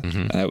 hours.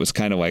 That was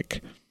kind of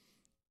like,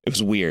 it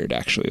was weird,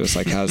 actually. It was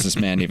like, how does this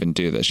man even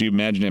do this? You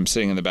imagine him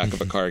sitting in the back of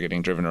a car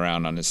getting driven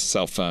around on his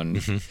cell phone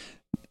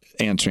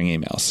answering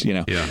emails, you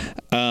know?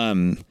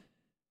 Yeah.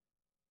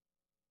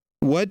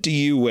 What do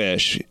you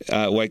wish,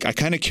 I'm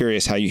kind of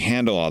curious how you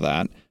handle all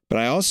that, but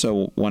I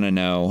also want to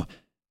know,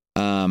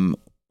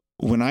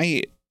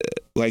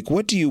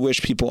 what do you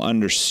wish people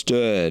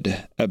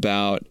understood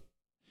about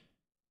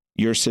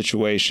your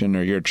situation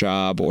or your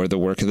job or the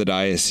work of the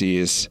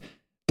diocese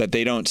that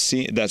they don't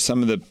see, that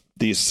some of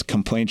these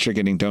complaints you're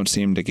getting don't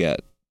seem to get?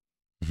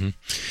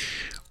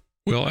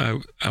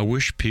 Well, I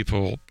wish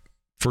people,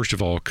 first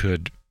of all,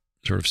 could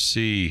sort of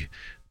see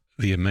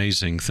the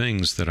amazing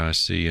things that I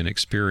see and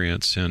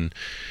experience in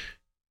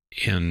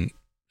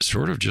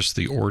sort of just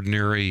the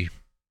ordinary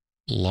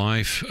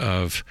life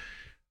of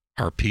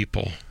our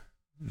people,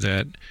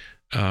 that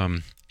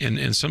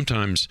and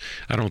sometimes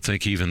I don't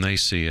think even they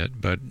see it,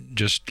 but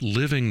just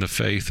living the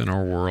faith in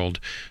our world,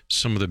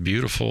 some of the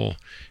beautiful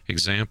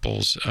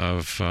examples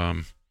of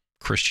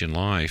Christian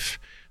life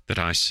that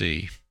I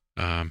see.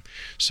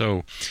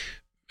 So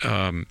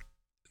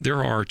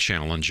there are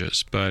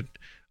challenges, but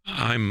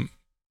I'm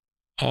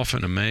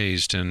often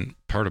amazed, and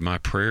part of my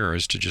prayer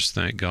is to just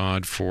thank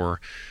God for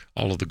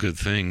all of the good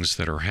things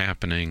that are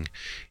happening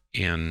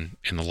in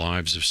the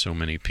lives of so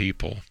many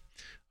people.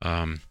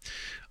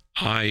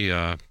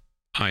 I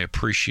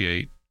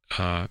appreciate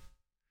the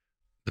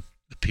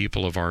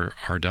people of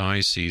our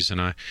diocese,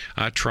 and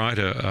I try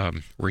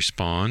to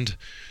respond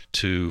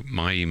to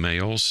my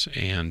emails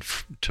and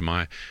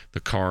to the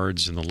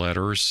cards and the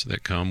letters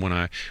that come when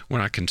I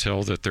can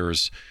tell that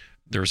there's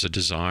a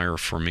desire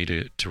for me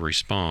to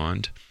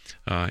respond.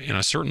 And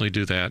I certainly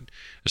do that,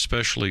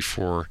 especially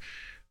for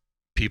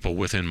people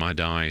within my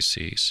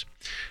diocese.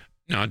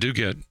 Now, I do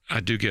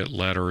get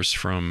letters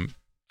from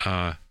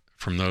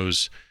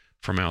those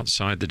from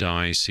outside the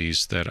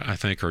diocese that I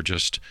think are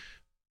just,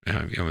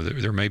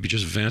 they're maybe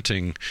just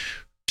venting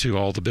to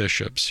all the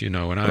bishops, and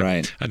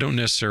I don't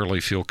necessarily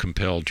feel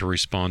compelled to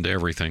respond to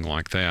everything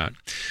like that.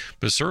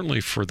 But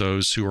certainly for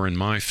those who are in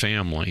my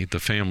family, the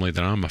family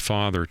that I'm a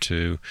father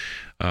to,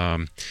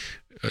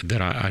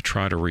 that I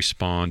try to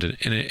respond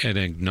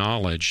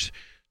and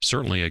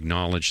certainly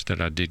acknowledge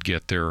that I did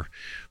get their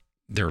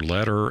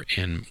letter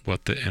and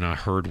I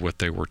heard what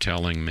they were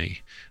telling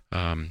me.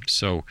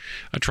 So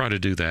I try to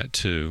do that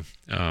too.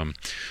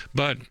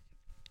 But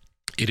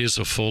it is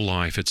a full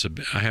life.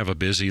 I have a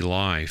busy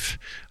life,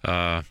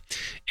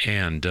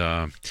 and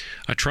I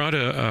try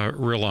to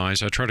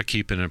realize. I try to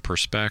keep it in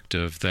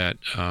perspective that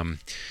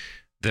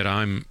that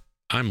I'm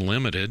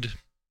limited,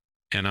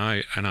 and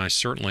I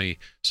certainly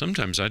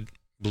sometimes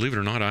believe it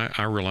or not,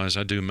 I realize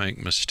I do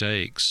make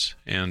mistakes,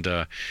 and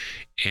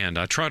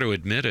I try to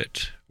admit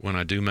it when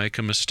I do make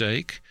a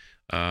mistake.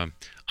 I'm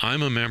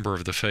a member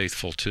of the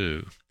faithful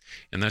too,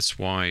 and that's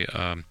why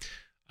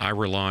I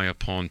rely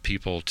upon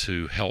people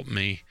to help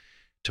me,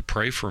 to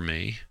pray for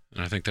me.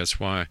 And I think that's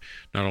why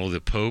not only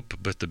the Pope,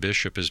 but the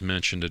Bishop is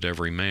mentioned at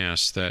every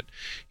Mass, that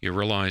you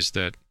realize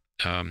that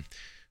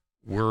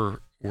we're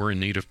in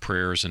need of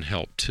prayers and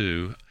help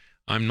too.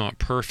 I'm not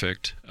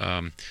perfect,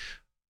 and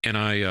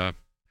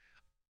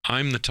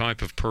I'm the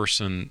type of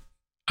person,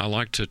 I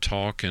like to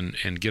talk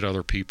and get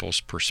other people's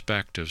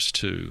perspectives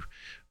too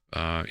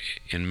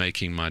in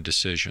making my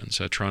decisions.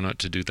 I try not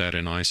to do that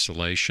in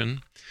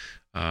isolation.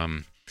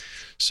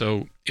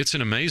 So it's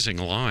an amazing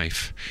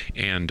life,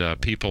 and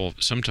people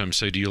sometimes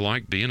say, do you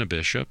like being a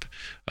bishop?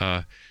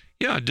 Yeah,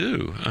 I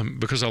do,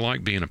 because I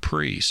like being a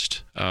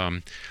priest.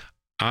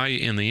 I,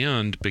 in the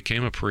end,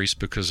 became a priest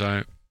because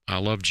I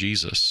love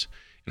Jesus,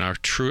 and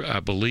I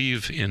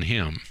believe in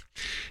him,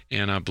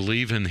 and I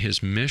believe in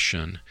his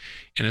mission,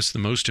 and it's the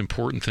most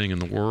important thing in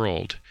the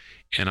world.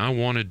 And I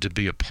wanted to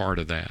be a part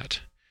of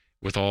that,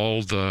 with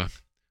all the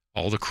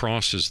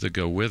crosses that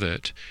go with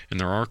it, and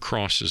there are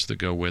crosses that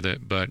go with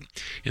it. But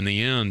in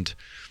the end,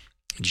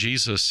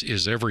 Jesus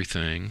is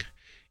everything,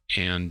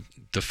 and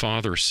the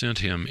Father sent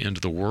him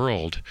into the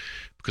world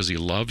because he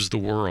loves the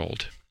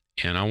world,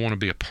 and I want to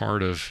be a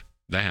part of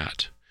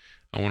that.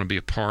 I want to be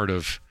a part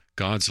of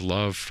God's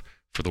love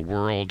for the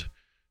world,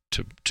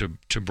 to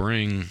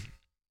bring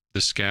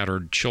the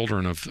scattered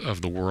children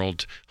of the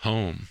world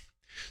home.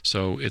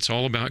 So it's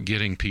all about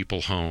getting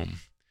people home.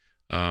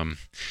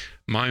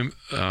 My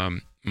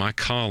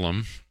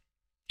column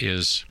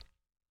is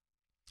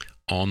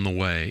On the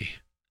Way.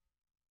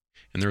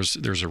 And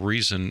there's a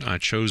reason I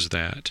chose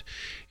that,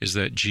 is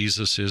that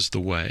Jesus is the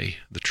way,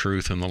 the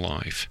truth, and the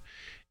life.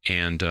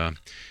 And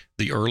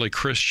the early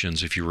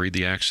Christians, if you read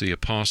the Acts of the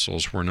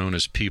Apostles, were known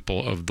as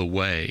people of the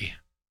way.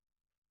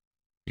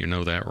 You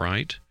know that,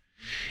 right?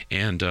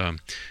 And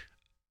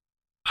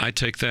I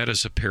take that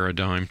as a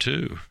paradigm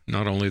too.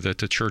 Not only that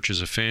the church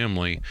is a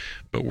family,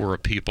 but we're a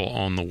people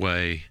on the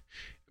way.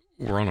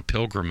 We're on a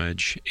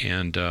pilgrimage,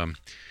 and I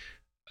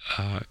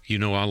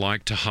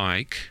like to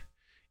hike,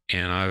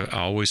 and I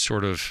always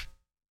sort of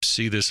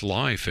see this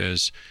life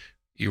as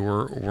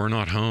we're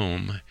not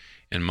home,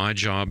 and my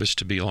job is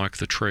to be like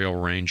the trail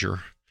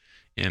ranger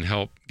and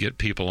help get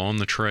people on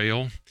the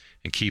trail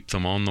and keep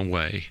them on the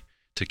way,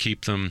 to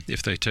keep them,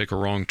 if they take a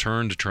wrong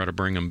turn, to try to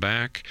bring them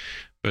back,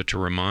 but to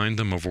remind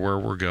them of where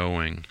we're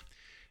going.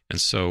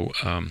 And so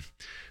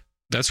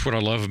that's what I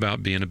love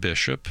about being a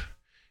bishop,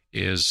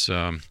 is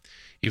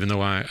even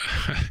though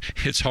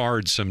it's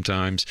hard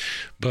sometimes,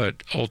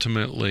 but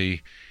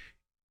ultimately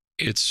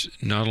it's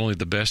not only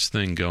the best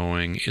thing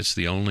going, it's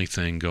the only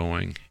thing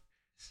going.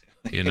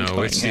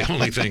 It's the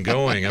only thing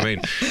going. I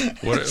mean,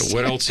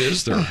 what else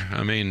is there?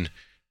 I mean,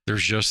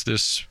 there's just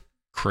this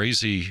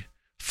crazy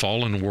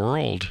fallen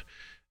world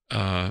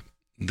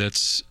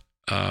that's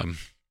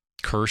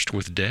cursed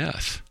with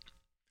death.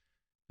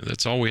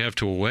 That's all we have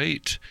to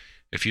await.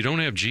 If you don't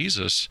have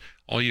Jesus,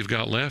 all you've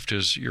got left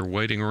is you're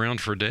waiting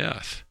around for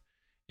death.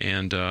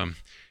 And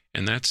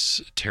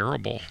that's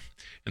terrible.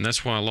 And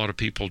that's why a lot of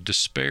people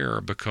despair,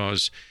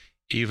 because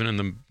even in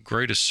the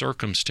greatest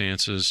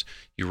circumstances,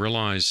 you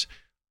realize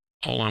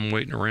all I'm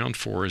waiting around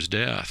for is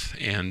death.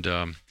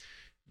 And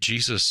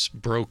Jesus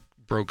broke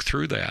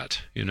through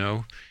that,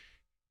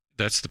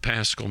 That's the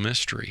Paschal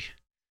mystery.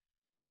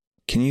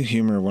 Can you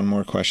humor one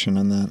more question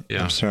on that?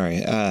 Yeah. I'm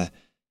sorry.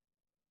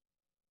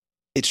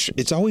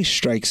 It's always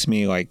strikes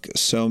me like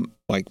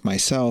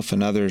myself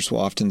and others will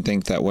often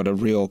think that what a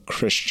real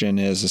Christian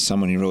is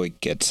someone who really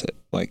gets it,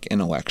 like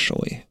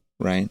intellectually,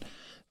 right?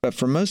 But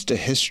for most of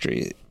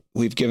history,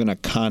 we've given a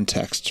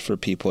context for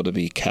people to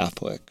be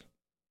Catholic,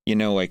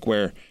 like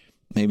where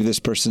maybe this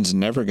person's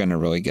never going to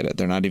really get it.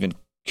 They're not even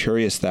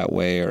curious that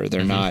way, or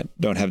they're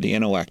don't have the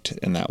intellect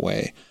in that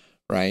way,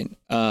 right?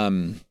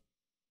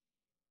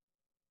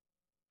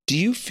 Do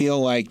you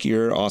feel like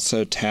you're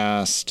also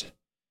tasked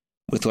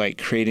with like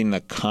creating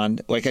the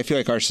I feel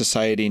like our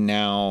society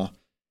now,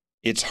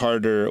 it's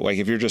harder. Like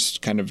if you're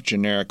just kind of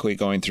generically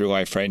going through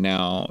life right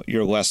now,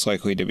 you're less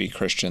likely to be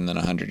Christian than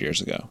 100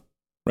 years ago,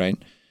 right?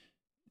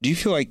 Do you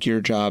feel like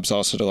your job's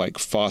also to like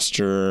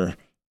foster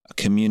a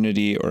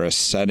community or a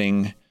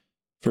setting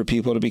for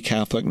people to be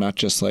Catholic, not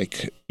just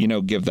like,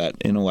 give that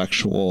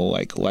intellectual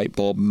like light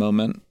bulb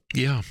moment?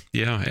 Yeah,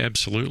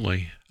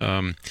 absolutely.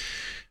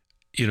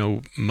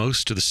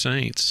 Most of the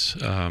saints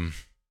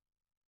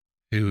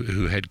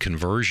who had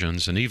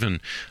conversions, and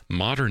even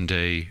modern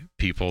day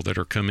people that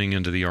are coming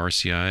into the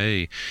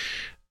RCIA,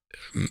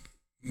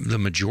 the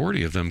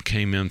majority of them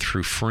came in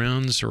through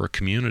friends or a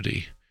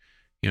community.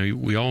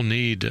 We all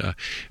need,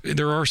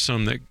 there are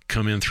some that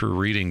come in through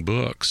reading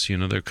books,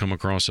 they come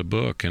across a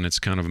book and it's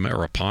kind of,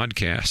 or a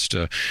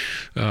podcast,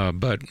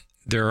 but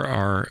there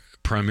are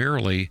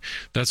primarily,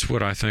 that's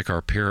what I think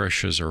our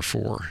parishes are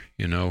for,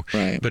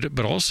 Right.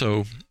 But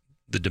also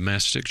the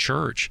domestic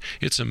church.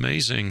 It's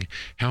amazing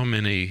how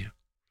many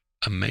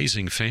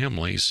amazing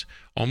families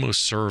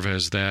almost serve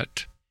as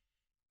that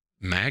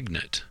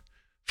magnet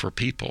for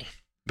people,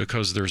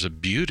 because there's a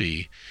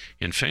beauty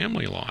in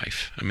family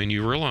life. I mean,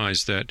 you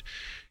realize that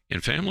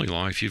in family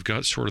life, you've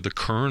got sort of the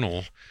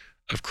kernel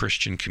of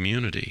Christian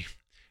community.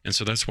 And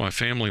so that's why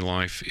family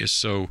life is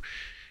so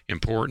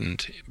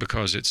important,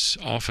 because it's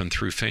often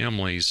through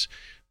families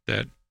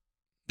that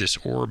this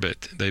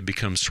orbit, they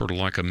become sort of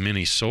like a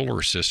mini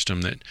solar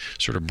system that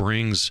sort of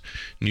brings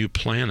new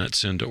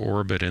planets into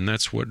orbit. And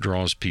that's what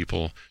draws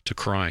people to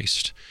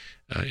Christ,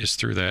 is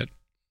through that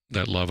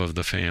love of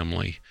the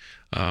family.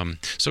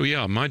 So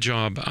yeah, my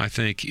job, I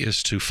think,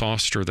 is to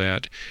foster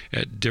that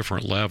at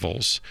different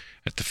levels,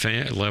 at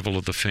the level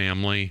of the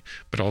family,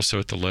 but also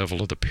at the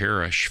level of the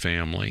parish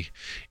family.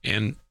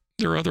 And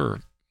there are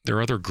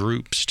other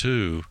groups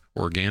too,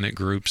 organic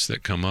groups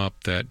that come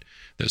up that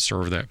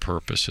serve that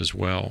purpose as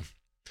well.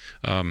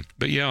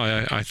 But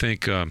yeah, I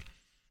think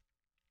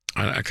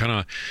I kind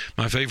of,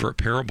 my favorite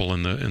parable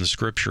in the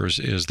scriptures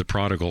is the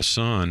prodigal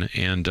son,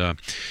 and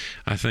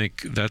I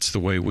think that's the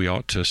way we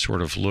ought to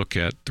sort of look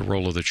at the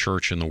role of the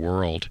church in the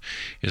world,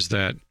 is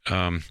that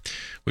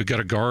we've got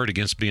to guard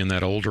against being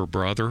that older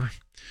brother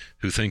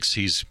who thinks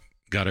he's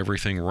got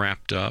everything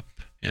wrapped up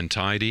and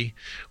tidy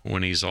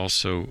when he's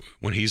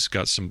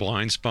got some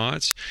blind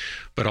spots.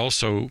 But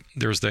also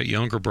there's that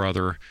younger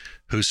brother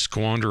who's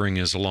squandering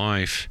his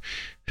life,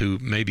 who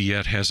maybe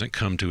yet hasn't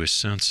come to his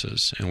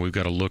senses, and we've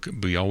got to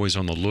be always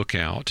on the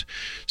lookout.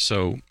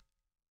 So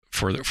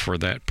for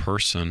that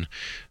person,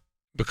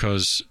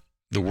 because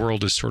the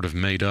world is sort of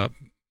made up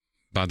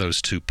by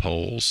those two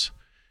poles,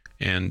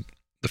 and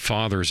the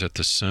Father's at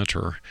the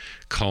center,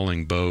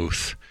 calling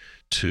both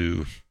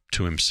to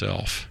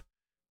himself.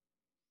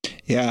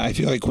 Yeah, I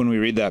feel like when we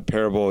read that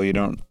parable,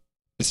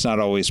 it's not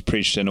always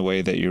preached in a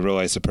way that you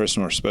realize the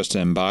person we're supposed to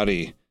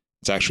embody,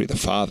 it's actually the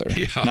father,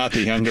 not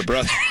the younger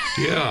brother.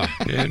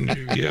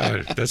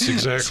 That's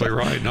exactly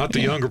right. Not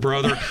the younger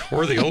brother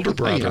or the older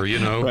brother.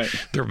 Right.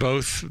 They're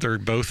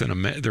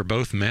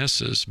both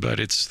messes. But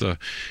it's the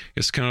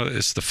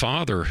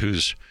father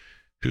who's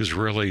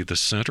really the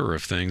center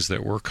of things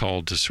that we're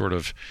called to sort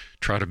of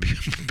try to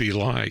be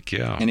like.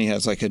 Yeah. And he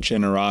has like a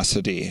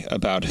generosity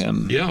about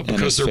him. Yeah,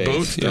 because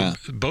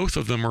both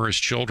of them are his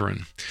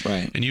children.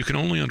 Right. And you can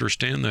only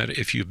understand that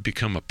if you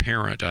become a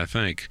parent, I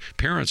think.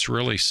 Parents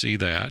really see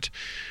that.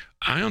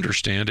 I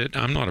understand it.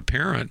 I'm not a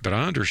parent, but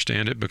I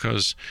understand it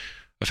because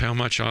of how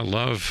much I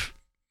love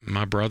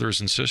my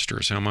brothers and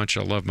sisters, how much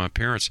I love my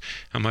parents,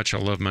 how much I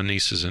love my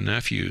nieces and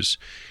nephews.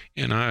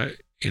 And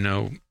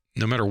no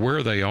matter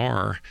where they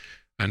are,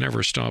 I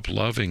never stop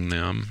loving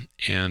them,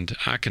 and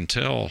I can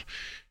tell,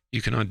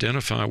 you can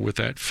identify with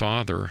that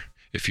father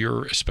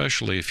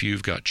especially if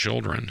you've got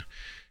children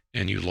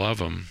and you love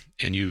them,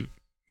 and you'll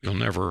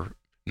never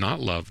not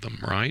love them,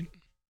 right?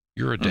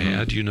 You're a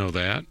dad, you know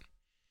that.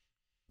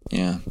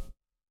 Yeah.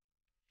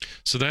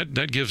 So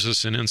that gives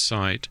us an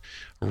insight,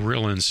 a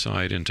real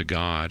insight into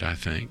God, I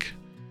think.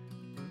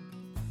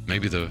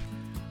 Maybe the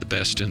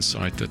best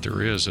insight that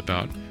there is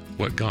about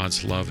what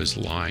God's love is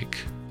like.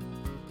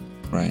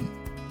 Right.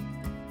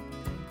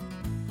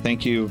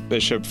 Thank you,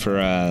 Bishop,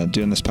 for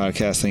doing this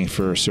podcast. Thank you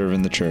for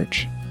serving the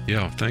church.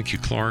 Yeah, thank you,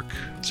 Clark.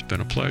 It's been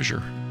a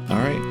pleasure. All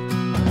right.